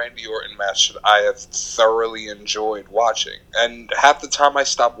one Randy Orton match that I have thoroughly enjoyed watching, and half the time I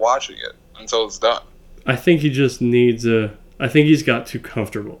stop watching it until it's done. I think he just needs I think he's got too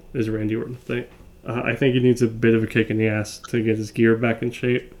comfortable, is Randy Orton thing. I think he needs a bit of a kick in the ass to get his gear back in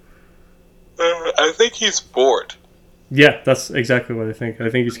shape. I think he's bored. Yeah, that's exactly what I think. I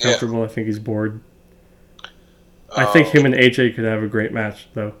think he's comfortable. Yeah. I think he's bored. I think him and AJ could have a great match,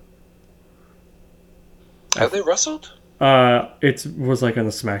 though. Have they wrestled? It was like on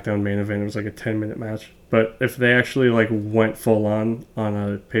the SmackDown main event. It was like a 10-minute match. But if they actually like went full on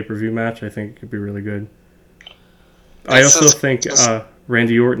a pay-per-view match, I think it could be really good. I also think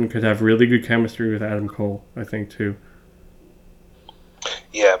Randy Orton could have really good chemistry with Adam Cole, I think, too.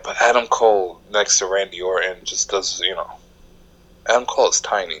 Yeah, but Adam Cole next to Randy Orton just does, Adam Cole is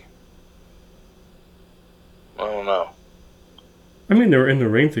tiny. I don't know. I mean, they were in the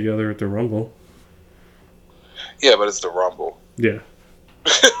ring together at the Rumble. Yeah, but it's the Rumble. Yeah.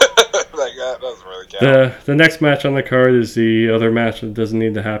 That doesn't really count. The next match on the card is the other match that doesn't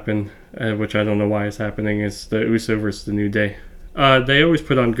need to happen, which I don't know why it's happening. It's the Uso versus the New Day. They always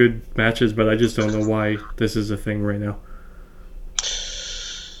put on good matches, but I just don't know why this is a thing right now.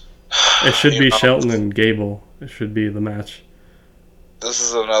 It should be Shelton and Gable. It should be the match. This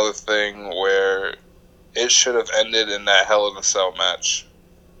is another thing where it should have ended in that Hell in a Cell match.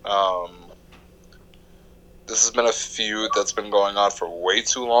 This has been a feud that's been going on for way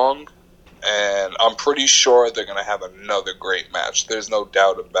too long, and I'm pretty sure they're going to have another great match. There's no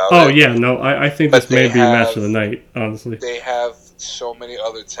doubt about it. Oh, yeah, no, I think this may be match of the night, honestly. They have so many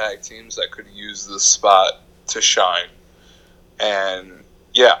other tag teams that could use this spot to shine. And,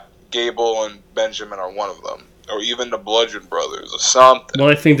 yeah, Gable and Benjamin are one of them. Or even the Bludgeon Brothers or something.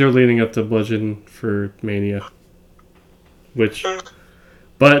 Well, I think they're leading up to Bludgeon for Mania. Which...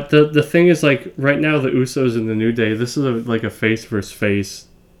 But the thing is, like, right now, the Usos and the New Day, this is like a face versus face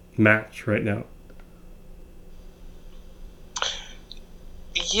match right now.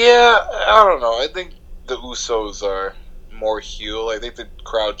 Yeah, I don't know. I think the Usos are more heel. I think the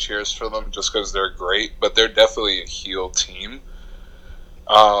crowd cheers for them just because they're great, but they're definitely a heel team.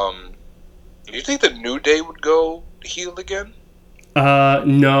 Do you think the New Day would go heel again?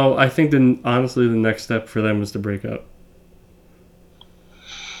 No. I think honestly the next step for them is to break up.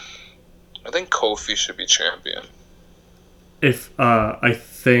 I think Kofi should be champion. I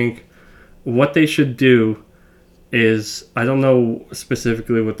think what they should do is, I don't know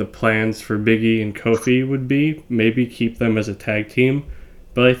specifically what the plans for Big E and Kofi would be. Maybe keep them as a tag team.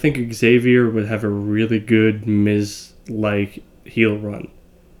 But I think Xavier would have a really good Miz-like heel run.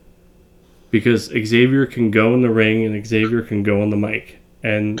 Because Xavier can go in the ring and Xavier can go on the mic.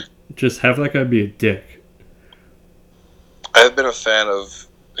 And just have that guy be a dick. I've been a fan of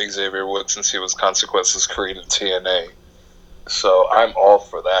Xavier Woods since he was Consequences Creed in TNA. So I'm all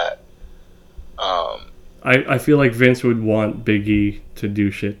for that. I feel like Vince would want Big E to do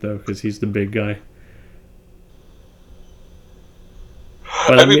shit, though, because he's the big guy.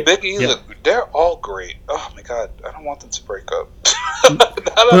 But I mean, Big E, they're all great. Oh my god, I don't want them to break up.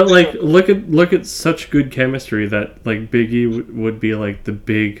 But like, look at such good chemistry that like Big E would be like the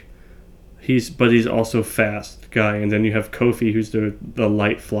big. But he's also fast guy, and then you have Kofi, who's the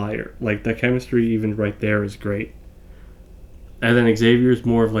light flyer. Like the chemistry, even right there, is great. And then Xavier's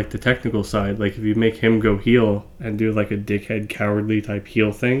more of like the technical side. Like if you make him go heel and do like a dickhead, cowardly type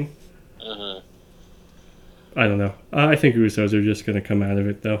heel thing. Mm-hmm. I don't know. I think Usos are just going to come out of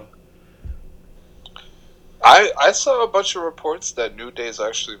it though. I saw a bunch of reports that New Days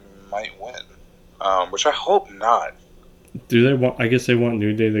actually might win, which I hope not. Do they want? I guess they want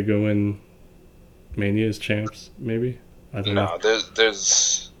New Day to go in Mania as champs, maybe. I don't know. No,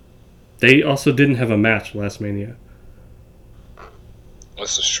 there's. They also didn't have a match last Mania.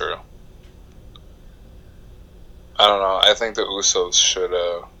 This is true. I don't know. I think the Usos should.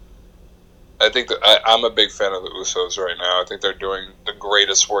 I think that I'm a big fan of the Usos right now. I think they're doing the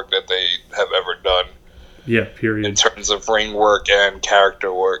greatest work that they have ever done. Yeah, period. In terms of ring work and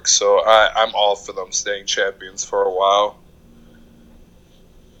character work. So I'm all for them staying champions for a while.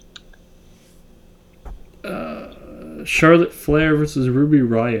 Charlotte Flair versus Ruby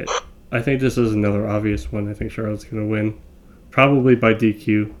Riott. I think this is another obvious one. I think Charlotte's going to win. Probably by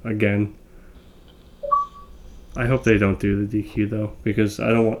DQ again. I hope they don't do the DQ though, because I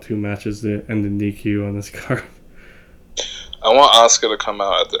don't want two matches that end in DQ on this card. I want Asuka to come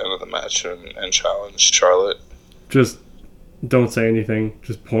out at the end of the match and challenge Charlotte. Just don't say anything.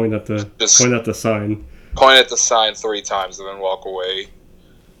 Just point at the sign. Point at the sign 3 times and then walk away.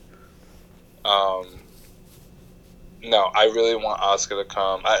 No, I really want Asuka to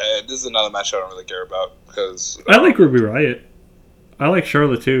come. This is another match I don't really care about because I like Ruby Riott. I like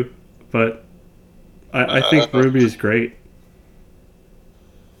Charlotte too, but I think Ruby's great.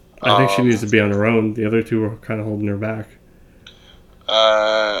 I think she needs to be on her own. The other two are kind of holding her back.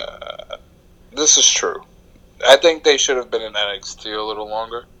 This is true. I think they should have been in NXT a little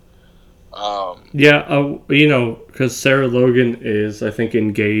longer. Because Sarah Logan is, I think,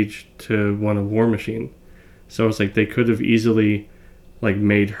 engaged to one of War Machine. So it's like they could have easily like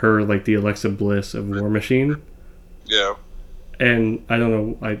made her like the Alexa Bliss of War Machine. Yeah. And I don't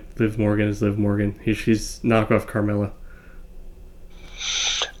know, Liv Morgan is Liv Morgan. She's knockoff Carmella.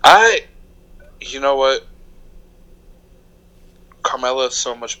 You know what? Carmella is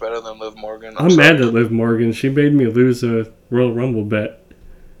so much better than Liv Morgan. I'm mad at Liv Morgan. She made me lose a Royal Rumble bet.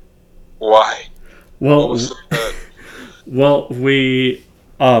 Why? Well, we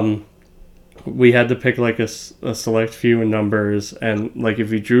had to pick like a select few numbers, and like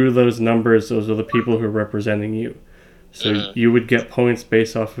if you drew those numbers, those are the people who are representing you. So you would get points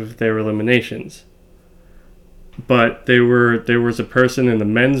based off of their eliminations. But there was a person in the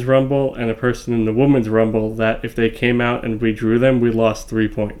men's rumble and a person in the women's rumble that if they came out and we drew them, we lost 3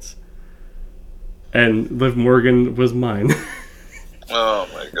 points. And Liv Morgan was mine. Oh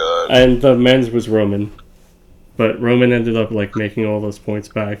my god. And the men's was Roman. But Roman ended up like making all those points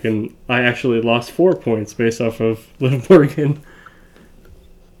back, and I actually lost 4 points based off of Liv Morgan.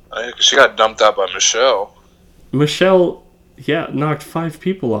 She got dumped out by Michelle. Michelle, knocked 5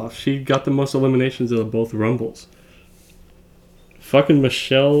 people off. She got the most eliminations of both Rumbles. Fucking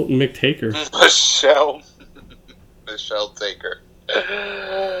Michelle McTaker. Michelle Taker.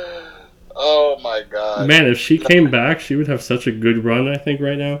 Oh my god. Man, if she came back, she would have such a good run, I think,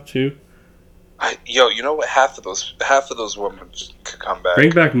 right now, too. You know what? Half of those women could come back.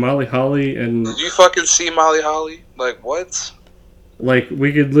 Bring back Molly Holly and... Did you fucking see Molly Holly? Like, what? Like,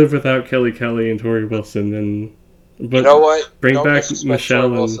 we could live without Kelly Kelly and Tori Wilson, and... But you know what? Bring Don't back Michelle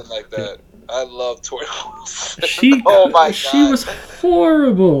Tori Wilson like that. I love Tori Wilson. Oh my God. She was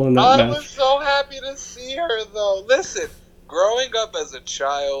horrible in that match. I was so happy to see her, though. Listen, growing up as a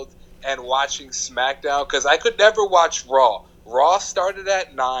child and watching SmackDown, because I could never watch Raw. Raw started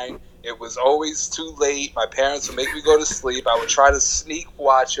at 9. It was always too late. My parents would make me go to sleep. I would try to sneak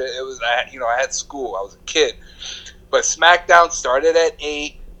watch it. I had school. I was a kid. But SmackDown started at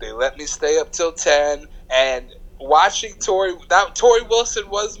 8. They let me stay up till 10. And watching Tori Wilson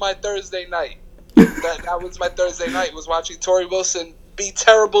was my Thursday night. that was my Thursday night, was watching Tori Wilson be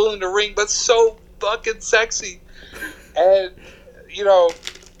terrible in the ring, but so fucking sexy. And,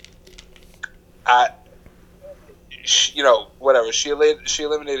 whatever. She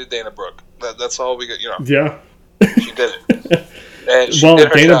eliminated Dana Brooke. That's all we got. Yeah. She did it. And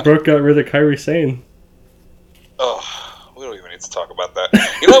Dana Brooke got rid of Kairi Sane. Oh, we don't even need to talk about that.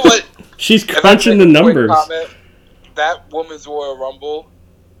 You know what? She's crunching the numbers. That Women's Royal Rumble,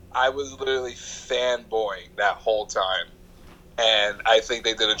 I was literally fanboying that whole time. And I think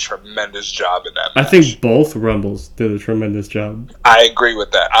they did a tremendous job in that match. I think both Rumbles did a tremendous job. I agree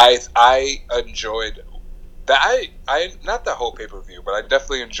with that. I enjoyed I not the whole pay-per-view, but I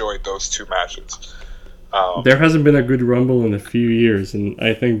definitely enjoyed those two matches. There hasn't been a good Rumble in a few years, and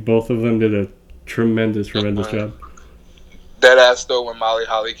I think both of them did a tremendous job. Dead ass though, when Molly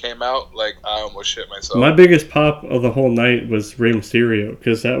Holly came out, like I almost shit myself. My biggest pop of the whole night was Rey Mysterio,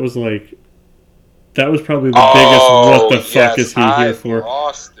 because that was probably the biggest what the fuck is he here for? I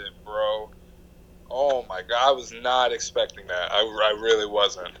lost it, bro. Oh my god, I was not expecting that. I really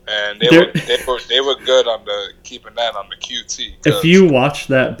wasn't, and they were good on the keeping that on the QT. If you watch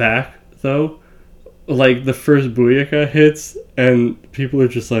that back though, like the first Booyaka hits, and people are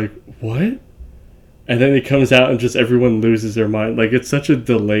just like, what? And then it comes out and just everyone loses their mind. Like, it's such a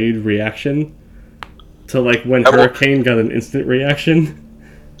delayed reaction to, like, when Hurricane got an instant reaction.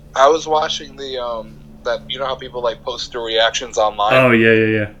 I was watching the, that, you know how people, like, post their reactions online? Oh,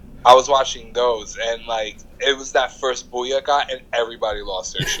 yeah. I was watching those, and, like, it was that first Booyaka, and everybody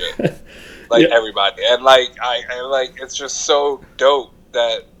lost their shit. Like, everybody. And, like, it's just so dope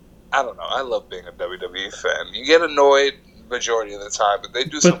that, I don't know, I love being a WWE fan. You get annoyed majority of the time, but they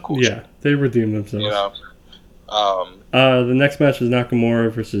do some cool shit. Yeah, they redeem themselves. You know? The next match is Nakamura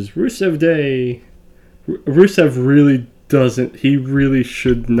versus Rusev Day. Rusev really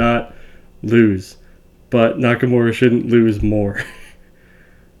should not lose, but Nakamura shouldn't lose more.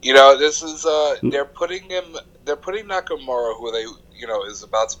 You know, this is, they're putting Nakamura, who they, you know, is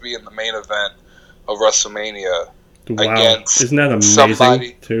about to be in the main event of WrestleMania. Wow. Against isn't that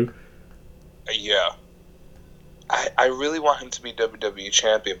amazing, too? Yeah. I really want him to be WWE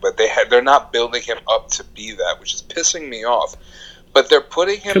champion, but they're not building him up to be that, which is pissing me off. But they're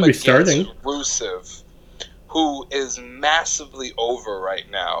putting him against Rusev, who is massively over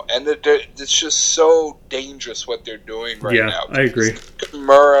right now, and it's just so dangerous what they're doing right now. Yeah, I agree.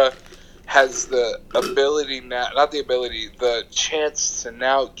 Nakamura has the ability now, not the ability, the chance to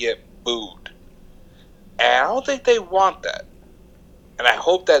now get booed, and I don't think they want that, and I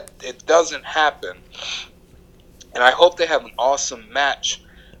hope that it doesn't happen. And I hope they have an awesome match,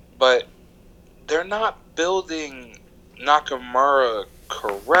 but they're not building Nakamura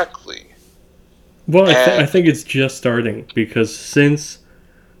correctly. Well, I think it's just starting, because since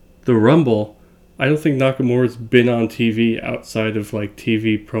the Rumble, I don't think Nakamura's been on TV outside of, like,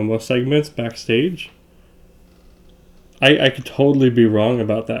 TV promo segments backstage. I could totally be wrong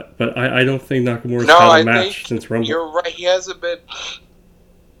about that, but I don't think Nakamura's had a match since Rumble. You're right, he hasn't been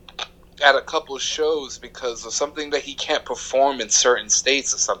at a couple of shows because of something that he can't perform in certain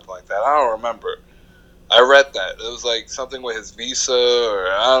states or something like that. I don't remember. I read that. It was like something with his visa or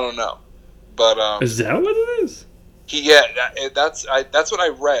I don't know. But is that what it is? That's what I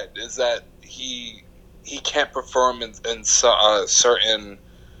read, is that he can't perform in certain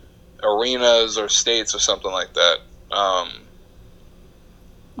arenas or states or something like that.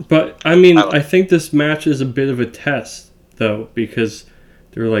 But I mean, I think this match is a bit of a test though, because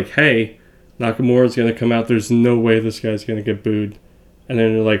they're like, hey, Nakamura's going to come out. There's no way this guy's going to get booed. And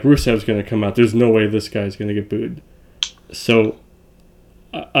then they're like, Rusev's going to come out. There's no way this guy's going to get booed. So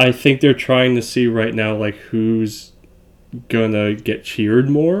I think they're trying to see right now, like, who's going to get cheered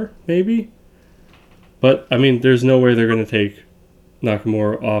more, maybe. But, I mean, there's no way they're going to take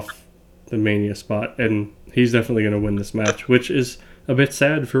Nakamura off the Mania spot. And he's definitely going to win this match, which is a bit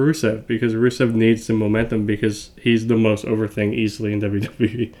sad for Rusev, because Rusev needs some momentum because he's the most over thing easily in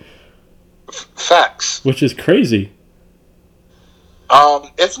WWE. Facts. Which is crazy.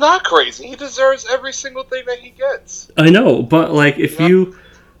 It's not crazy. He deserves every single thing that he gets. I know, but like if you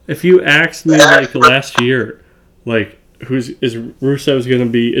asked me like last year, like is Rusev gonna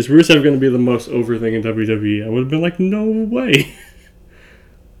be the most over thing in WWE? I would have been like, no way.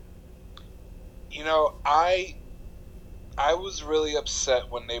 You know, I was really upset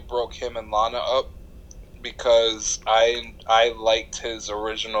when they broke him and Lana up, because I liked his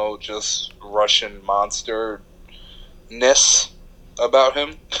original just Russian monster-ness about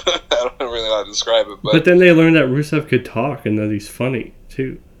him. I don't really know how to describe it. But then they learned that Rusev could talk and that he's funny,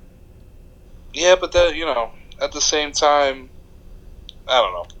 too. Yeah, but then, you know, at the same time, I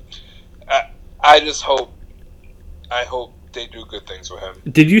don't know. I just hope they do good things with him.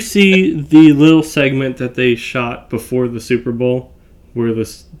 Did you see the little segment that they shot before the Super Bowl, where the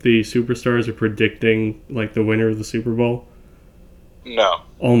superstars are predicting like the winner of the Super Bowl? No.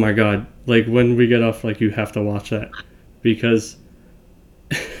 Oh my god! Like when we get off, like you have to watch that, because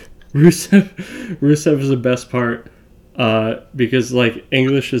Rusev is the best part. Because like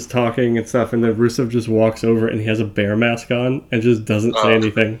English is talking and stuff, and then Rusev just walks over and he has a bear mask on and just doesn't say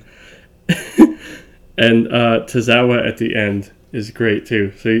anything. And Tozawa at the end is great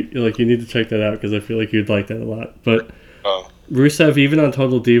too. So you need to check that out, because I feel like you'd like that a lot. But Rusev, even on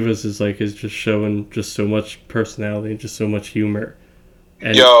Total Divas, is just showing just so much personality and just so much humor.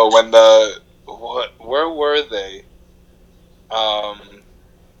 And Yo, when where were they? I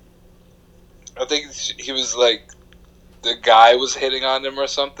think he was like, the guy was hitting on him or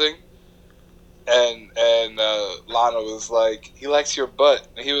something, and Lana was like, he likes your butt,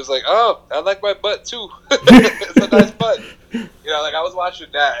 and he was like, oh, I like my butt too. It's a nice butt. Like I was watching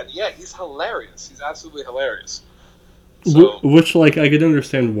that, and yeah, he's hilarious. He's absolutely hilarious. So, which, like, I could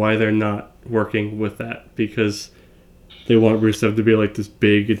understand why they're not working with that, because they want Rusev to be like this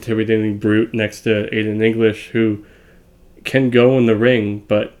big, intimidating brute next to Aiden English, who can go in the ring,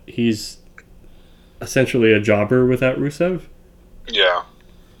 but he's essentially a jobber without Rusev. Yeah.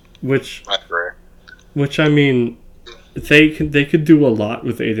 Which, I agree. Which, I mean, they could do a lot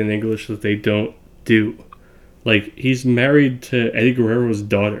with Aiden English that they don't do. Like, he's married to Eddie Guerrero's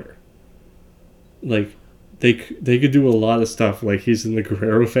daughter. Like, they could do a lot of stuff. Like, he's in the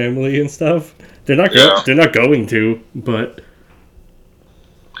Guerrero family and stuff. They're not going to, but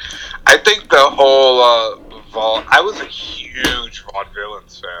I think the whole I was a huge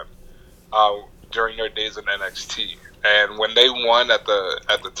Vaudevillains fan during their days in NXT, and when they won at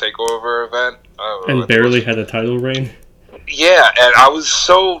the Takeover event, and barely had a title reign. Yeah, and I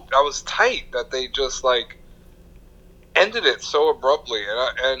was tight that they just like ended it so abruptly,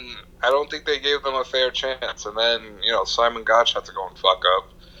 and I don't think they gave them a fair chance. And then Simon Gotch had to go and fuck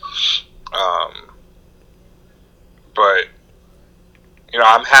up. But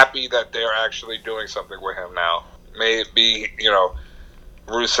I'm happy that they're actually doing something with him now. May it be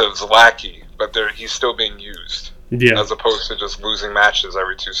Rusev's lackey, but he's still being used. Yeah. As opposed to just losing matches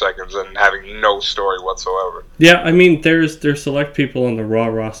every 2 seconds and having no story whatsoever. Yeah, I mean, there's select people on the Raw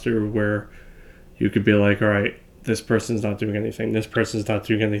roster where you could be like, all right, this person's not doing anything, this person's not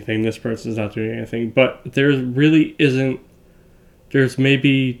doing anything, this person's not doing anything. But there really isn't. There's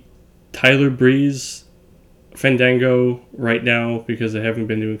maybe Tyler Breeze, Fandango right now because they haven't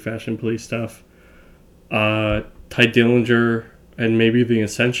been doing Fashion Police stuff. Ty Dillinger and maybe the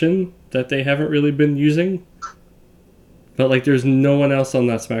Ascension that they haven't really been using. But like, there's no one else on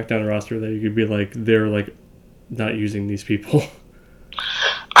that SmackDown roster that you could be like, they're like not using these people.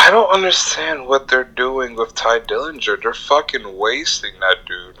 I don't understand what they're doing with Ty Dillinger. They're fucking wasting that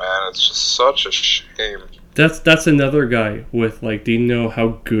dude, man. It's just such a shame. That's another guy with like, do you know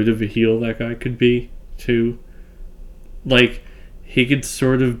how good of a heel that guy could be too? Like, he could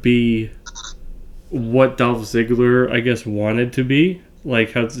sort of be what Dolph Ziggler, I guess, wanted to be.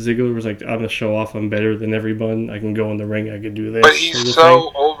 Like how Ziggler was like, I'm gonna show off I'm better than everyone. I can go in the ring. I can do this. But he's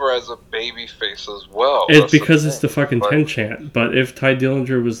so over as a babyface as well. It's because it's the fucking 10 chant. But if Ty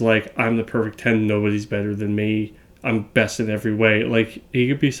Dillinger was like, I'm the perfect 10, nobody's better than me. I'm best in every way. Like, he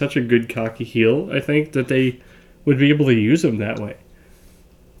could be such a good cocky heel. I think that they would be able to use him that way.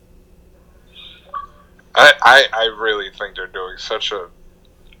 I really think they're doing such a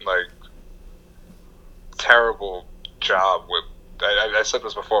terrible job with. I said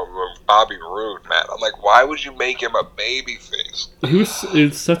this before with Bobby Roode, man. I'm like, why would you make him a babyface?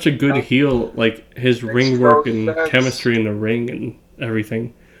 It's such a good heel, like his ring work and chemistry in the ring and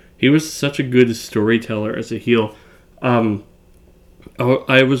everything. He was such a good storyteller as a heel. I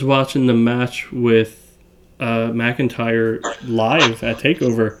was watching the match with McIntyre live at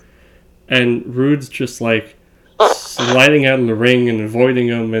TakeOver, and Roode's just like sliding out in the ring and avoiding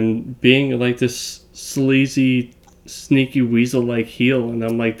him and being like this sleazy, sneaky weasel-like heel, and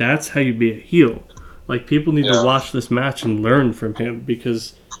I'm like, that's how you be a heel. Like, people need to watch this match and learn from him,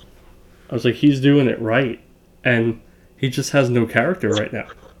 because I was like, he's doing it right, and he just has no character right now.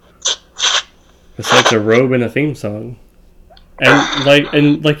 It's like a robe and a theme song.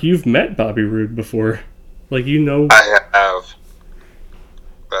 And you've met Bobby Roode before. Like, you know. I have.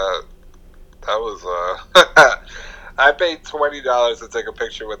 That was I paid $20 to take a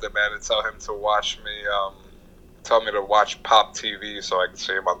picture with him, man, and tell him to watch me. Tell me to watch Pop TV so I can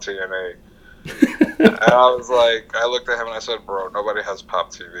see him on TNA. And I was like, I looked at him and I said, bro, nobody has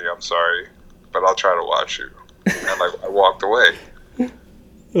Pop TV. I'm sorry, but I'll try to watch you. And I walked away.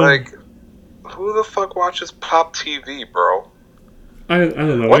 Like, who the fuck watches Pop TV, bro? I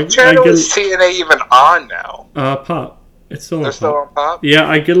don't know. What channel is TNA even on now? Pop. It's still on Pop. Still on Pop? Yeah,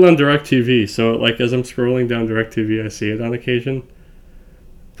 I get it on DirecTV, so like as I'm scrolling down DirecTV, I see it on occasion.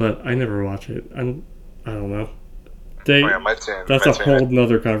 But I never watch it. I don't know. That's a whole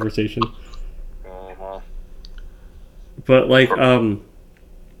nother conversation. Mm-hmm. But like,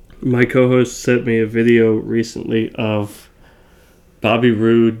 my co-host sent me a video recently of Bobby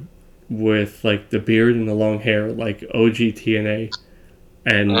Roode with like the beard and the long hair, like OG TNA,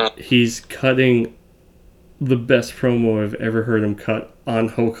 and he's cutting the best promo I've ever heard him cut on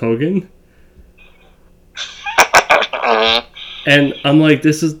Hulk Hogan. And I'm like,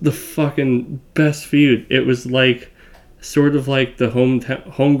 this is the fucking best feud. It was like, sort of like the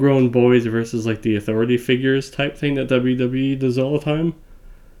homegrown boys versus like the authority figures type thing that WWE does all the time.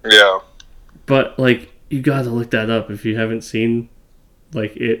 Yeah. But like, you gotta look that up if you haven't seen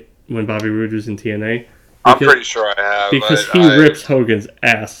like it when Bobby Roode was in TNA. I'm pretty sure I have. Because he rips Hogan's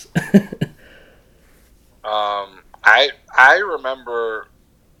ass. I remember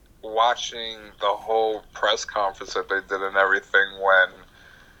watching the whole press conference that they did and everything when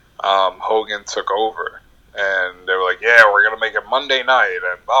Hogan took over. And they were like, yeah, we're going to make it Monday night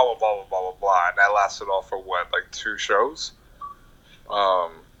and blah, blah, blah, blah, blah, blah, blah. And that lasted all for what, like 2 shows?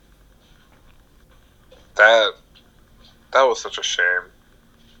 That was such a shame.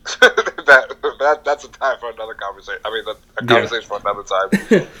 That's a time for another conversation. I mean, a conversation for another time.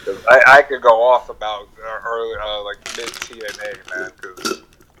 I could go off about early, like mid TNA, man. Because,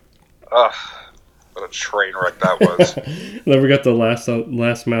 what a train wreck that was. Then we got the last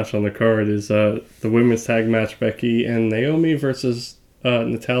match on the card is the women's tag match: Becky and Naomi versus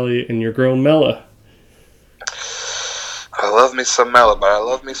Natalya and your girl Mella. I love me some Mella, but I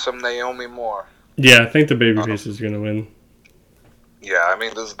love me some Naomi more. Yeah, I think the babyface is gonna win. Yeah, I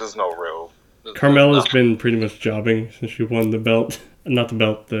mean, there's no real. Carmella's been pretty much jobbing since she won the belt. Not the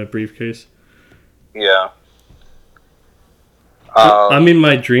belt, the briefcase. Yeah. I mean,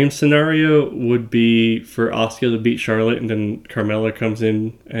 my dream scenario would be for Asuka to beat Charlotte and then Carmella comes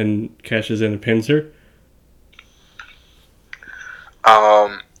in and cashes in and pins her.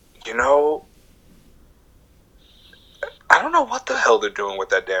 You know, I don't know what the hell they're doing with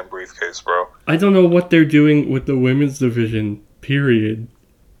that damn briefcase, bro. I don't know what they're doing with the women's division, period.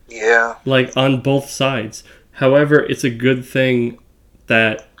 Yeah. Like, on both sides. However, it's a good thing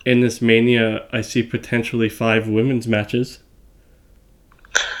that in this Mania, I see potentially 5 women's matches.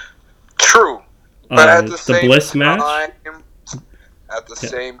 True. But at the same Bliss time, match? At the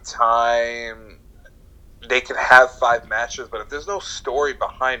same time, they can have 5 matches, but if there's no story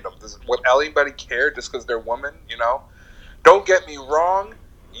behind them, would anybody care just because they're women, you know? Don't get me wrong.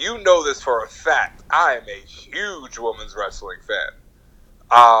 You know this for a fact. I am a huge women's wrestling fan.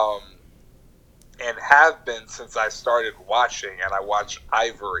 And have been since I started watching, and I watch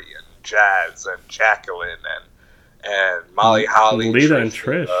Ivory and Jazz and Jacqueline and Molly Holly, Lita and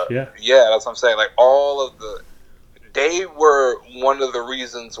Trish, yeah, that's what I'm saying. Like all of they were one of the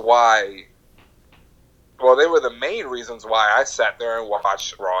reasons why. Well, they were the main reasons why I sat there and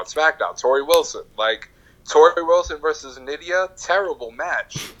watched Raw and SmackDown. Tori Wilson, Tori Wilson versus Nydia, terrible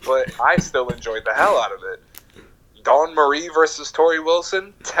match, but I still enjoyed the hell out of it. Dawn Marie versus Tori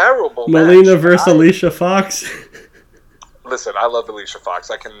Wilson, terrible match. Melina versus Alicia Fox. Listen, I love Alicia Fox.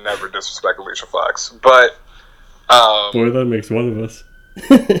 I can never disrespect Alicia Fox, but boy, that makes one of us.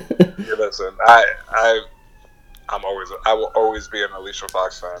 Yeah, listen, I will always be an Alicia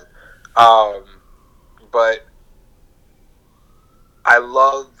Fox fan. But I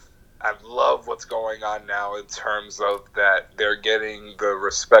love what's going on now in terms of that they're getting the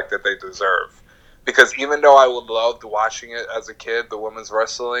respect that they deserve. Because even though I loved watching it as a kid, the women's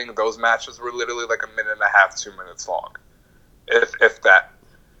wrestling, those matches were literally like 1.5 minutes, 2 minutes long, if that.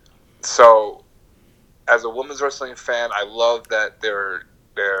 So, as a women's wrestling fan, I love that they're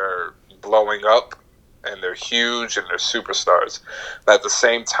blowing up and they're huge and they're superstars. But at the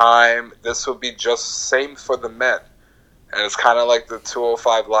same time, this would be just same for the men. And it's kind of like the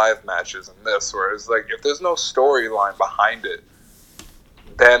 205 Live matches in this, where it's like, if there's no storyline behind it,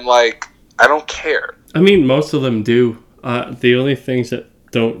 then, like, I don't care. I mean, most of them do. The only things that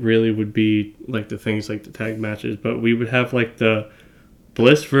don't really would be, like, the things like the tag matches, but we would have, like, the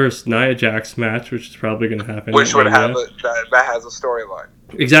Bliss versus Nia Jax match, which is probably going to happen. Which would have that has a storyline.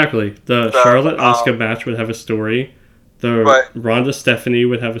 Exactly. The Charlotte Asuka match would have a story. The Ronda Stephanie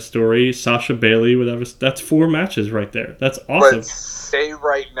would have a story. Sasha Bailey would have that's 4 matches right there. That's awesome. But say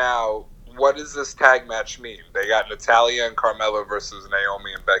right now, what does this tag match mean? They got Natalya and Carmella versus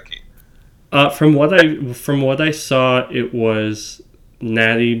Naomi and Becky. From what I saw, it was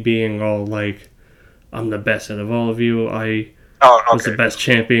Natty being all like, "I'm the best out of all of you. I was the best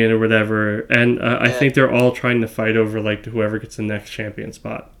champion or whatever." And I think they're all trying to fight over like whoever gets the next champion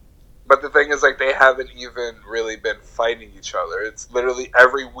spot. But the thing is, like, they haven't even really been fighting each other. It's literally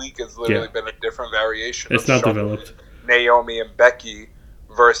every week has literally been a different variation. It's not developed. Naomi and Becky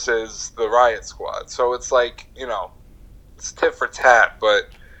versus the Riot Squad. So it's like, you know, it's tit for tat, but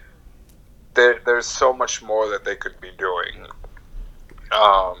there's so much more that they could be doing.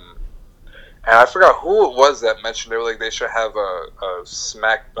 And I forgot who it was that mentioned they were like they should have a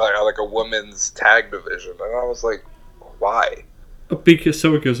smack like a women's tag division, and I was like, why? Because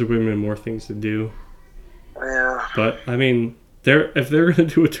so it gives the women more things to do. Yeah. But I mean, if they're gonna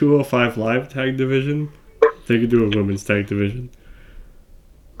do a 205 live tag division, they could do a women's tag division.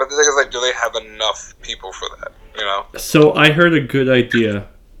 But the thing is, like, do they have enough people for that? You know. So I heard a good idea,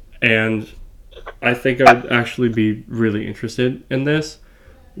 and I think I would actually be really interested in this.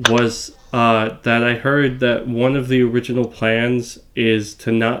 Was that I heard that one of the original plans is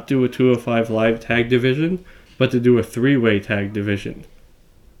to not do a 205 live tag division, but to do a 3-way tag division,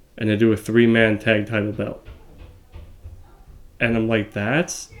 and to do a 3-man tag title belt. And I'm like,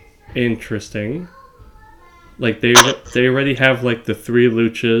 that's interesting. Like they already have like the 3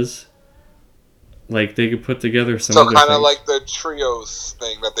 luchas. Like they could put together some. So other kind of things. like the trios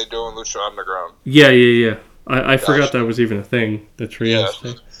thing that they do in Lucha Underground. Yeah. I forgot that was even a thing. The trios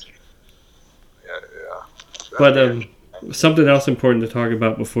thing. Yeah. But something else important to talk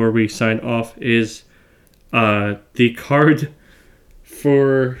about before we sign off is the card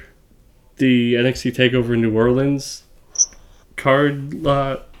for the NXT TakeOver New Orleans card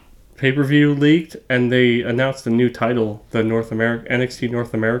pay-per-view leaked, and they announced a new title, the NXT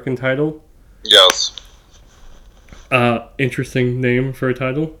North American title. Yes. Interesting name for a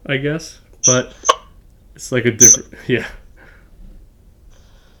title, I guess, but it's like a different, yeah.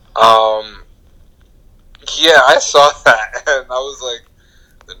 Yeah, I saw that, and I was like,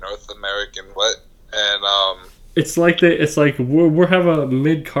 the North American what? And it's like we're have a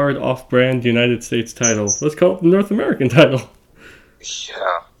mid-card off-brand United States title. Let's call it the North American title.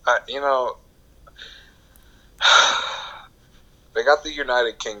 Yeah, they got the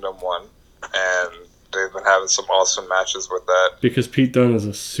United Kingdom one, and they've been having some awesome matches with that. Because Pete Dunne is a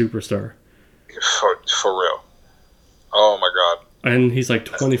superstar. For real. Oh my god. And he's like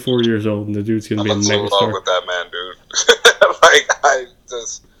 24 years old, and the dude's gonna be a I'm in megastar. love with that man, dude. Like, I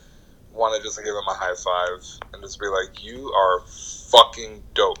just want to just give him a high five and just be like, you are fucking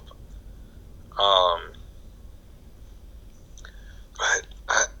dope. But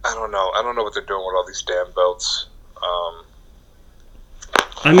I don't know. I don't know what they're doing with all these damn belts.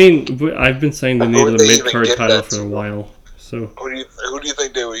 I mean, I've been saying they needed a mid-card title for a while. So who do you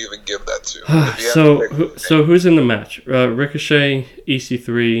think they would even give that to? So who's in the match? Ricochet,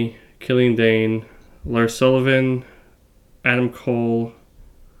 EC3, Killian Dane, Lars Sullivan, Adam Cole.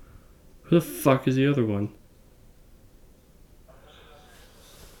 Who the fuck is the other one?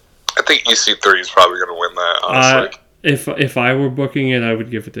 I think EC3 is probably going to win that, honestly. If I were booking it, I would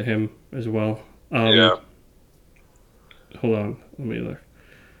give it to him as well. Yeah. Hold on, let me look.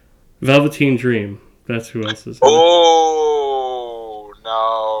 Velveteen Dream. That's who else is. Oh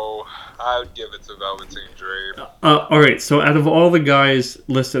no, I would give it to Velveteen Dream. All right. So out of all the guys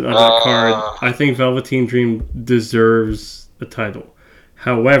listed on that card, I think Velveteen Dream deserves a title.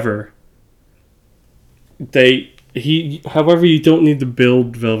 However, you don't need to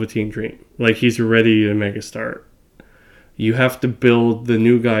build Velveteen Dream. Like, he's already a megastar. You have to build the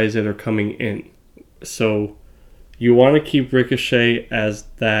new guys that are coming in. So you want to keep Ricochet as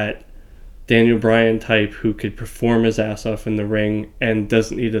that Daniel Bryan type who could perform his ass off in the ring and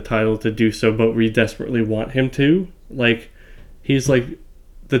doesn't need a title to do so, but we desperately want him to. Like, he's like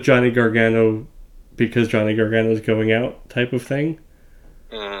the Johnny Gargano because Johnny Gargano is going out type of thing.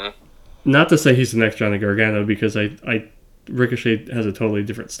 Mm-hmm. Not to say he's the next Johnny Gargano, because Ricochet has a totally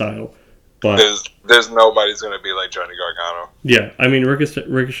different style. But there's nobody's going to be like Johnny Gargano. Yeah, I mean,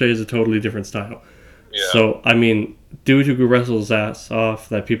 Ricochet is a totally different style. Yeah. So, I mean, dude who wrestles his ass off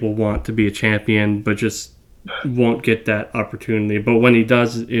that people want to be a champion, but just won't get that opportunity. But when he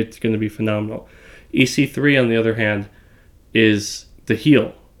does, it's going to be phenomenal. EC3, on the other hand, is the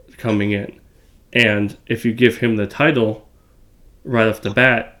heel coming in. And if you give him the title right off the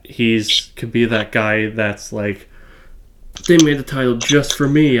bat, could be that guy that's like, they made a title just for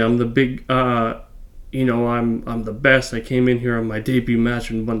me. I'm the big, I'm the best. I came in here on my debut match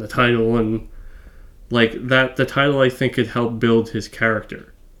and won the title, and like that. The title, I think, could help build his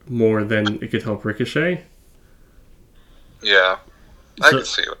character more than it could help Ricochet. Yeah, I can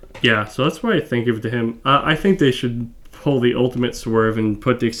see it. Yeah, so that's why I think give it to him. I think they should pull the ultimate swerve and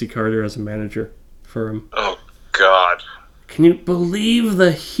put Dixie Carter as a manager for him. Oh God! Can you believe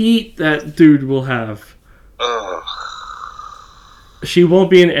the heat that dude will have? Ugh. She won't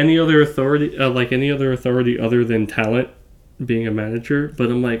be in any other authority, other than talent, being a manager.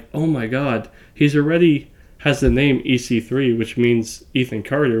 But I'm like, oh my god, he's already has the name EC3, which means Ethan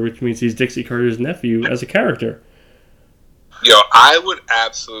Carter, which means he's Dixie Carter's nephew as a character. Yo, I would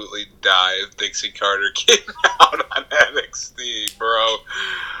absolutely die if Dixie Carter came out on NXT, bro.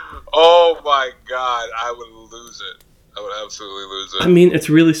 Oh Oh my god, I would lose it. I would absolutely lose it. I mean, it's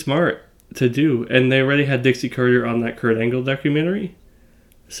really smart to do, and they already had Dixie Carter on that Kurt Angle documentary,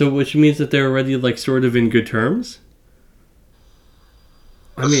 so which means that they're already like sort of in good terms.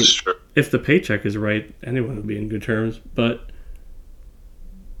 I mean, if the paycheck is right, anyone would be in good terms. But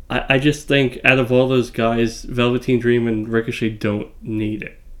I just think out of all those guys, Velveteen Dream and Ricochet don't need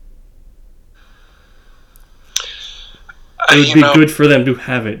it. It would be good for them to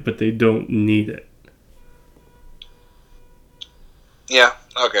have it, but they don't need it. Yeah,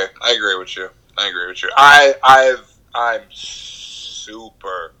 okay, I agree with you. I'm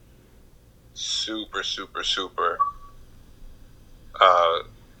super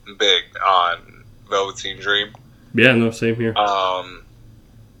big on Velveteen Dream. Yeah, no, same here.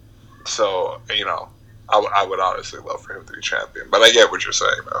 So I would honestly love for him to be champion, but I get what you're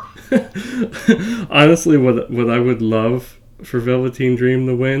saying though. Honestly, what I would love for Velveteen Dream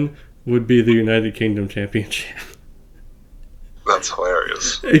to win would be the United Kingdom Championship. That's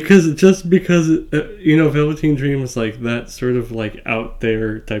hilarious. Because Velveteen Dream is like that sort of like out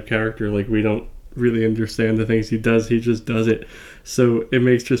there type character. Like we don't really understand the things he does. He just does it. So it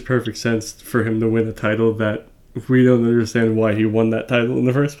makes just perfect sense for him to win a title that we don't understand why he won that title in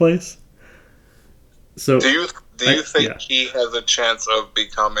the first place. So do you think he has a chance of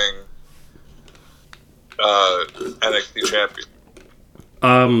becoming NXT champion?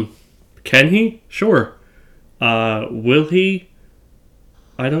 Can he? Sure. Will he?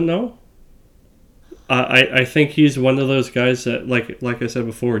 I don't know. I think he's one of those guys that, like I said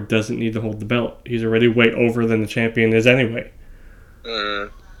before, doesn't need to hold the belt. He's already way over than the champion is anyway.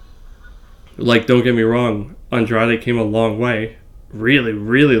 Like, don't get me wrong, Andrade came a long way. Really,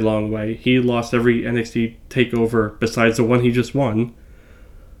 really long way. He lost every NXT takeover besides the one he just won.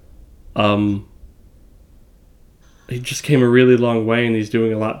 He just came a really long way, and he's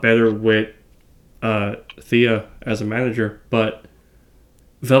doing a lot better with Thea as a manager. But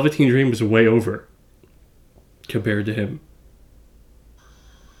Velveteen Dream is way over compared to him.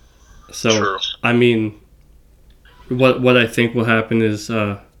 So, true. I mean, what I think will happen is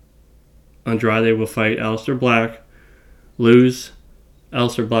Andrade will fight Aleister Black, lose.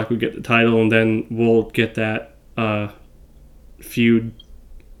 Aleister Black will get the title, and then we'll get that feud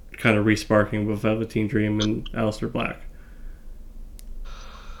kind of resparking with Velveteen Dream and Aleister Black,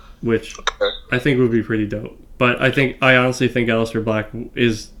 which I think would be pretty dope. But I honestly think Aleister Black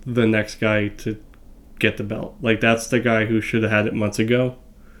is the next guy to get the belt. Like, that's the guy who should have had it months ago.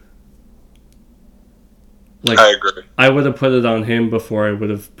 Like, I agree. I would have put it on him before I would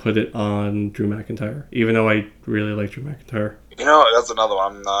have put it on Drew McIntyre, even though I really like Drew McIntyre. That's another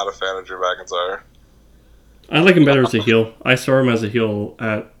one. I'm not a fan of Drew McIntyre. I like him better as a heel. I saw him as a heel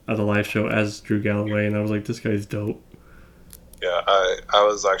at a live show as Drew Galloway, and I was like, this guy's dope. Yeah, I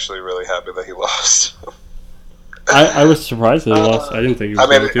was actually really happy that he lost. I was surprised that he lost. I didn't think he was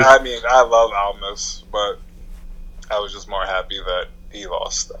going to. I love Almas, but I was just more happy that he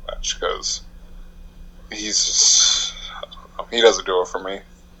lost that match because he's just, he doesn't do it for me.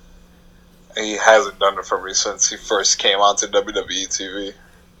 He hasn't done it for me since he first came onto WWE TV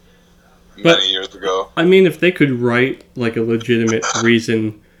many years ago. I mean, if they could write like a legitimate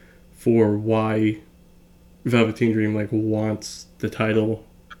reason for why Velveteen Dream like wants the title,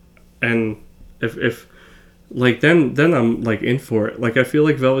 and if like then I'm like in for it. Like, I feel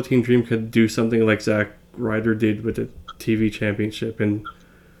like Velveteen Dream could do something like Zack Ryder did with the TV Championship, and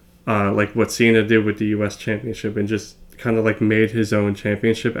like what Cena did with the US Championship, and just kind of like made his own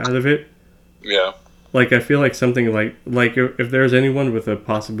championship out of it. Yeah. Like, I feel like something like if there's anyone with a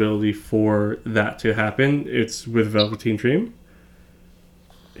possibility for that to happen, it's with Velveteen Dream.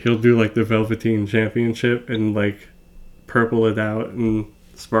 He'll do like the Velveteen Championship and like purple it out and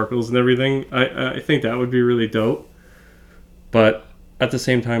sparkles and everything. I think that would be really dope. But at the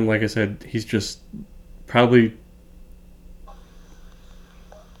same time, like I said, he's just probably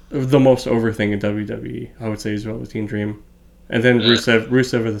the most over thing in WWE. I would say is Velveteen Dream, and then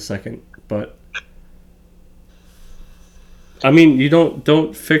Rusev are the second. But I mean, you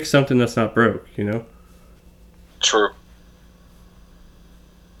don't fix something that's not broke, True.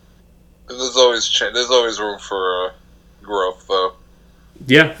 There's always room for growth, though.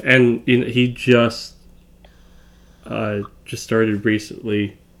 Yeah, and he just started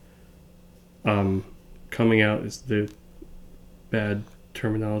recently. Coming out is the bad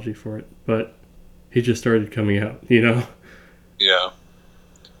terminology for it, but he just started coming out. Yeah.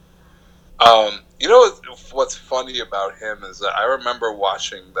 What's funny about him is that I remember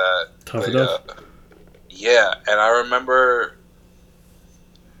watching that. Tough Enough? Yeah, and I remember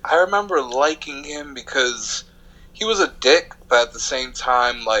liking him because he was a dick, but at the same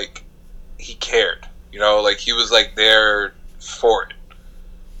time, like, he cared. You know, like he was like there for it.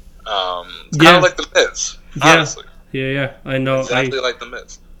 Kind of like the Miz, honestly. Yeah. I know. Exactly like the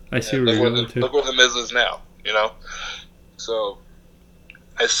Miz. I see where you're going to. Look where the Miz is now. You know, so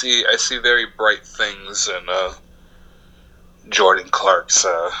I see very bright things in Jordan Clark's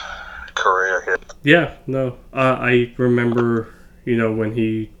career here. Yeah, no, I remember, you know, when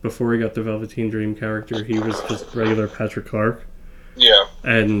before he got the Velveteen Dream character, he was just regular Patrick Clark. Yeah.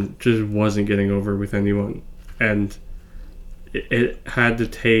 And just wasn't getting over with anyone. And it had to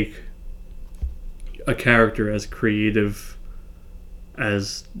take a character as creative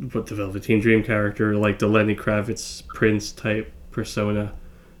as what the Velveteen Dream character, like the Lenny Kravitz Prince type persona.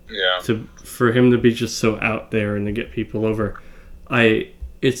 Yeah. For him to be just so out there and to get people over.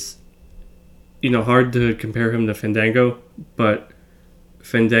 It's, you know, hard to compare him to Fandango, but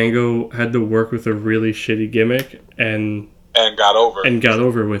Fandango had to work with a really shitty gimmick and got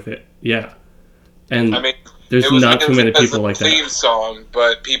over with it. Yeah. And I mean, there's not too many people like that. Theme song,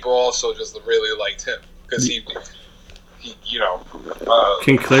 but people also just really liked him because he you know,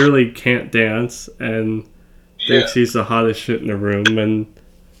 can't dance and thinks he's the hottest shit in the room, and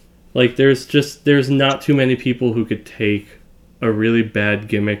like there's not too many people who could take a really bad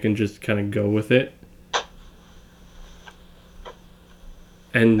gimmick and just kind of go with it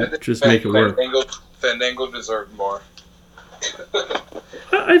and just make it work. Fandango deserved more.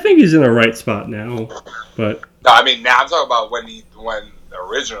 I think he's in the right spot now, but no, I mean now I'm talking about when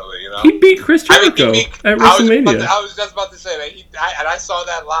originally, you know, he beat Chris Jericho at WrestleMania. I was just about to say that, and I saw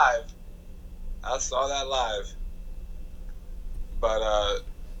that live. But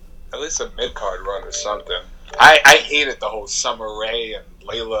at least a mid-card run or something. I hated the whole Summer Rae and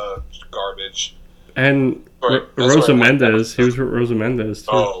Layla garbage. And Rosa Mendes, he was with Rosa Mendes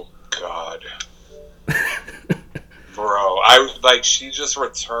too. Oh God, bro! She just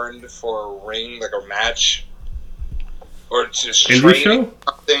returned for a ring, like a match, or just training.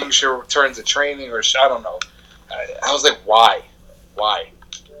 Something. She returned to training, or I don't know. I was like, why?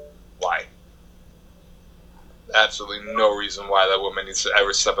 Absolutely no reason why that woman needs to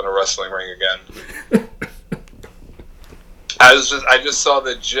ever step in a wrestling ring again. I just saw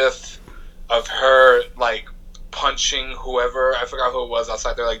the GIF of her like punching whoever, I forgot who it was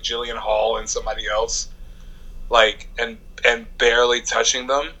outside there, like Jillian Hall and somebody else, like and barely touching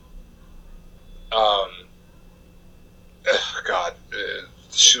them. God,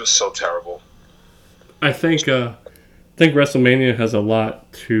 she was so terrible. I think WrestleMania has a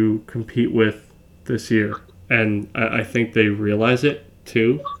lot to compete with this year, and I think they realize it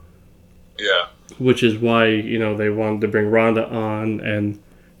too. Yeah. Which is why, you know, they wanted to bring Ronda on, and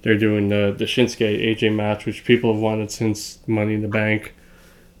they're doing the Shinsuke AJ match, which people have wanted since Money in the Bank.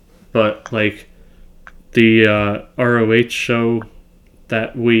 But like the ROH show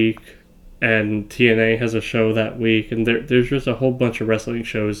that week, and TNA has a show that week, and there's just a whole bunch of wrestling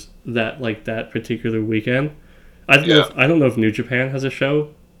shows that particular weekend. I don't know if New Japan has a show,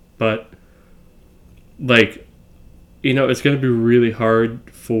 but like, you know, it's gonna be really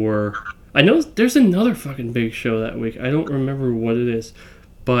hard for. I know there's another fucking big show that week. I don't remember what it is,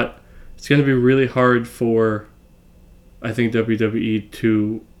 but it's gonna be really hard for, I think, WWE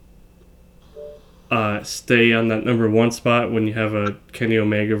to stay on that number one spot when you have a Kenny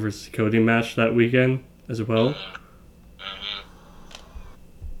Omega versus Cody match that weekend as well.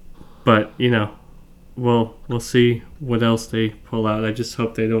 But, you know, we'll see what else they pull out. I just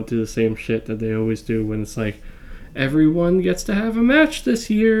hope they don't do the same shit that they always do when it's like, everyone gets to have a match this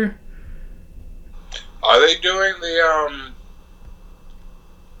year. Are they doing the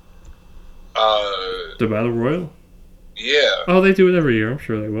Battle Royal? Yeah. Oh, they do it every year. I'm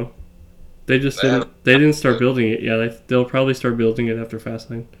sure they will. They just didn't start building it yet. They'll probably start building it after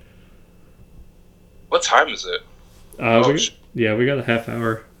Fastlane. What time is it? We got a half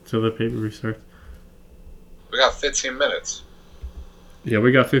hour till the pay-per-view starts. We got 15 minutes. Yeah,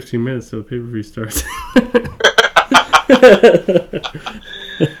 we got 15 minutes till the pay-per-view starts.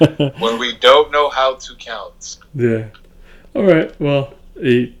 When we don't know how to count. Yeah. All right. Well,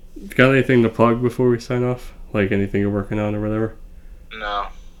 you got anything to plug before we sign off? Like anything you're working on or whatever? No.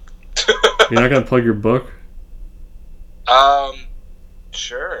 You're not gonna plug your book?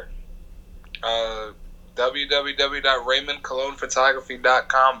 Sure.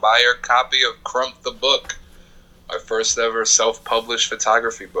 www.raymondcolognephotography.com. Buy your copy of Crump the Book, my first ever self-published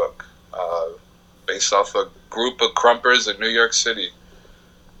photography book, based off a group of crumpers in New York City.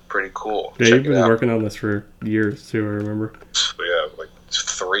 Pretty cool. Yeah, you've been working on this for years too, I remember. Yeah, like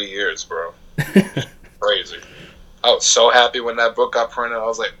 3 years, bro. Crazy. I was so happy when that book got printed. I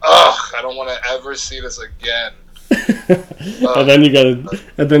was like, ugh, I don't want to ever see this again. And then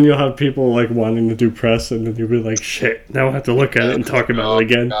and then you'll have people like wanting to do press, and then you'll be like, shit, now I have to look at it and talk about it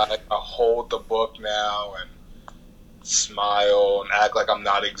again. God, I hold the book now and smile and act like I'm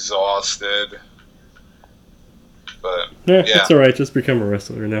not exhausted. But yeah, it's alright, just become a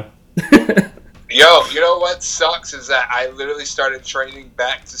wrestler now. Yo, you know what sucks is that I literally started training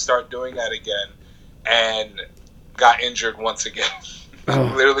back to start doing that again, and got injured once again.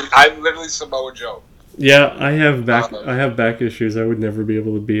 Oh. I'm literally Samoa Joe. Yeah, I have back issues. I would never be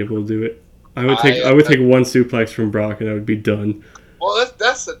able to do it. I would take one suplex from Brock and I would be done. Well,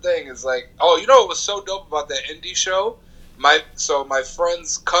 that's the thing is like, oh, you know what was so dope about that indie show? My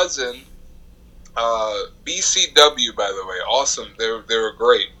friend's cousin, BCW, by the way, awesome. They were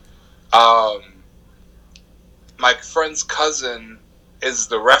great. My friend's cousin is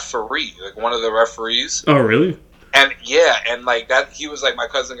the referee, like one of the referees. Oh, really? And yeah, and like that, he was like, my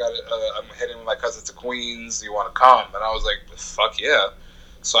cousin I'm heading with my cousin to Queens. You want to come? And I was like, fuck yeah.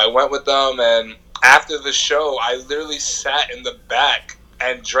 So I went with them, and after the show, I literally sat in the back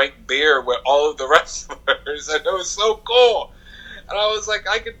and drank beer with all of the wrestlers, and it was so cool. And I was like,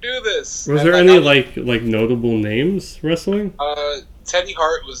 I could do this. Was there any like notable names wrestling? Teddy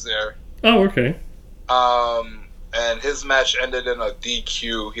Hart was there. Oh, okay. And his match ended in a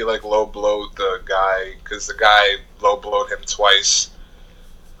DQ. He like low blowed the guy because the guy low blowed him twice.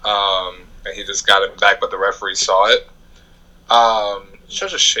 And he just got it back, but the referee saw it.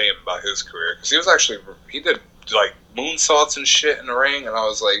 Such a shame about his career because he did like moonsaults and shit in the ring, and I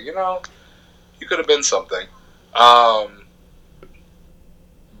was like, you know, you could have been something.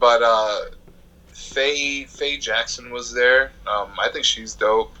 But Faye Jackson was there. I think she's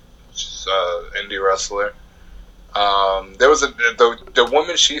dope. She's an indie wrestler. There was the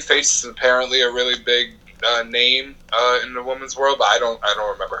woman she faced is apparently a really big name in the women's world, but I don't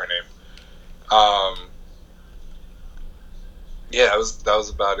remember her name. Yeah, that was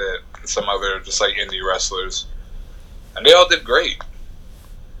about it. And some other just like indie wrestlers, and they all did great.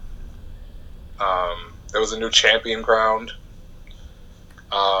 There was a new champion crowned.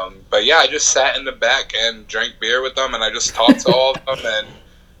 But yeah, I just sat in the back and drank beer with them, and I just talked to all of them,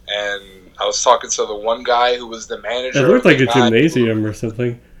 and I was talking to the one guy who was the manager. It looked like a gymnasium or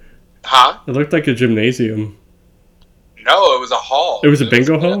something. Huh? It looked like a gymnasium. No, it was a hall. It was a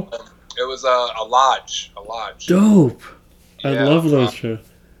bingo hall? It was a lodge. A lodge. Dope. Yeah, I love those shows.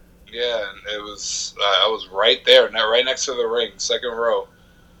 Yeah, and it was. I was right there, right next to the ring, second row.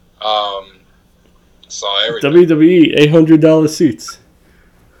 Saw everything. WWE, $800 seats.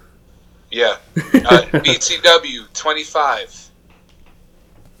 Yeah. BTW, 25.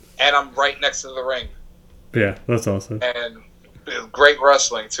 And I'm right next to the ring. Yeah, that's awesome. And great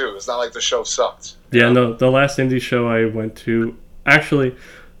wrestling, too. It's not like the show sucked. Yeah, no, the last indie show I went to... Actually,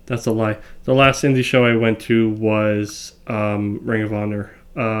 that's a lie. The last indie show I went to was Ring of Honor.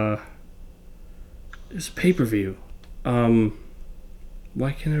 It's a pay-per-view. Why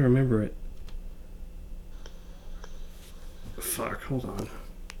can't I remember it? Fuck, hold on.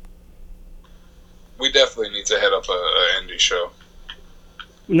 We definitely need to head up a indie show.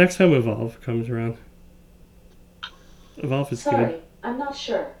 Next time Evolve comes around. Evolve is Sorry, good. I'm not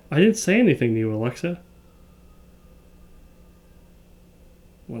sure. I didn't say anything to you, Alexa.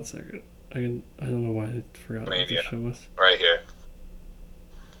 1 second. I don't know why I forgot what the show was. Right here.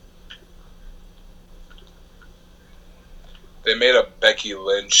 They made a Becky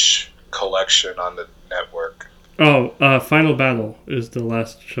Lynch collection on the network. Oh, Final Battle is the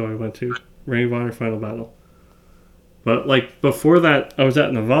last show I went to. Ring of Honor Final Battle. But, like, before that, I was at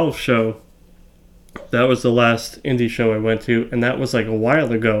an Evolve show. That was the last indie show I went to, and that was, like, a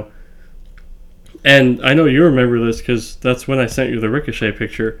while ago. And I know you remember this, because that's when I sent you the Ricochet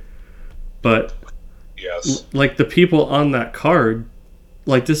picture. But, yes, like, the people on that card,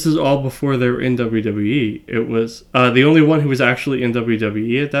 like, this is all before they were in WWE. It was, the only one who was actually in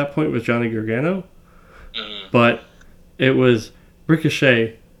WWE at that point was Johnny Gargano. Mm-hmm. But it was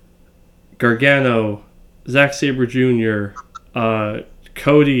Ricochet, Gargano, Zack Sabre Jr.,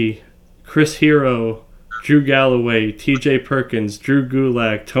 Cody, Chris Hero, Drew Galloway, TJ Perkins, Drew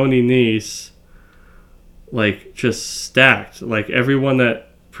Gulak, Tony Nese. Like, just stacked. Like,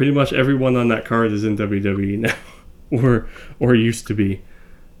 pretty much everyone on that card is in WWE now. or used to be.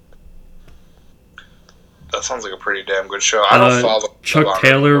 That sounds like a pretty damn good show. I don't follow. Chuck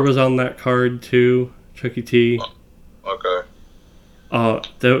Taylor was on that card too. Chucky T. Okay.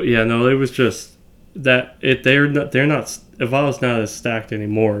 It was just that they're not Evolve's not as stacked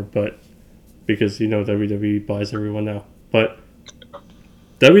anymore, but because WWE buys everyone now. But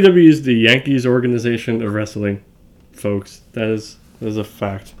WWE is the Yankees organization of wrestling, folks. That is a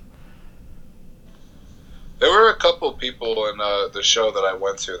fact. There were a couple people in the show that I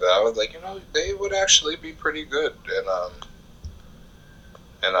went to that I was like, they would actually be pretty good in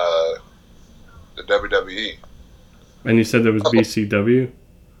the WWE. And you said there was BCW?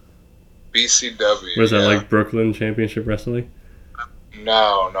 BCW. Was that yeah. like Brooklyn Championship Wrestling?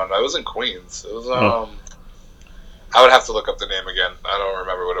 No. It was in Queens. It was I would have to look up the name again. I don't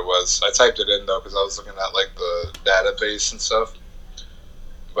remember what it was. I typed it in though because I was looking at like the database and stuff.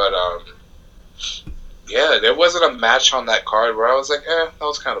 But yeah, there wasn't a match on that card where I was like, that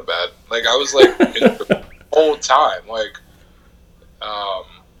was kind of bad. Like I was like the whole time, like,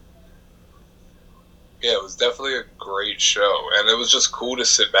 yeah, it was definitely a great show, and it was just cool to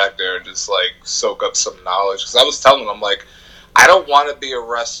sit back there and just like soak up some knowledge. Because I was telling them like, I don't want to be a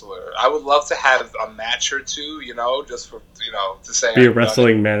wrestler. I would love to have a match or two, just for to say Be a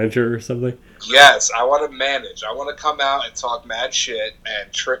wrestling manager or something. Yes, I want to manage. I want to come out and talk mad shit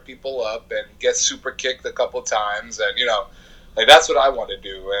and trip people up and get super kicked a couple times, and like that's what I want to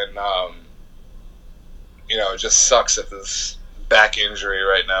do. And it just sucks that this back injury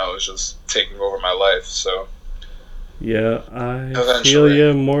right now is just taking over my life. So yeah, I feel eventually.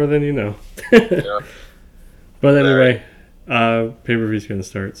 you more than you know. Yeah. But anyway, pay-per-view's going to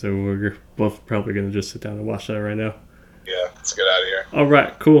start, so we're both probably going to just sit down and watch that right now. Yeah, let's get out of here. All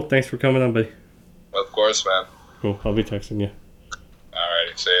right, cool. Thanks for coming on, buddy. Of course, man. Cool. I'll be texting you.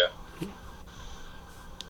 Alrighty, see ya.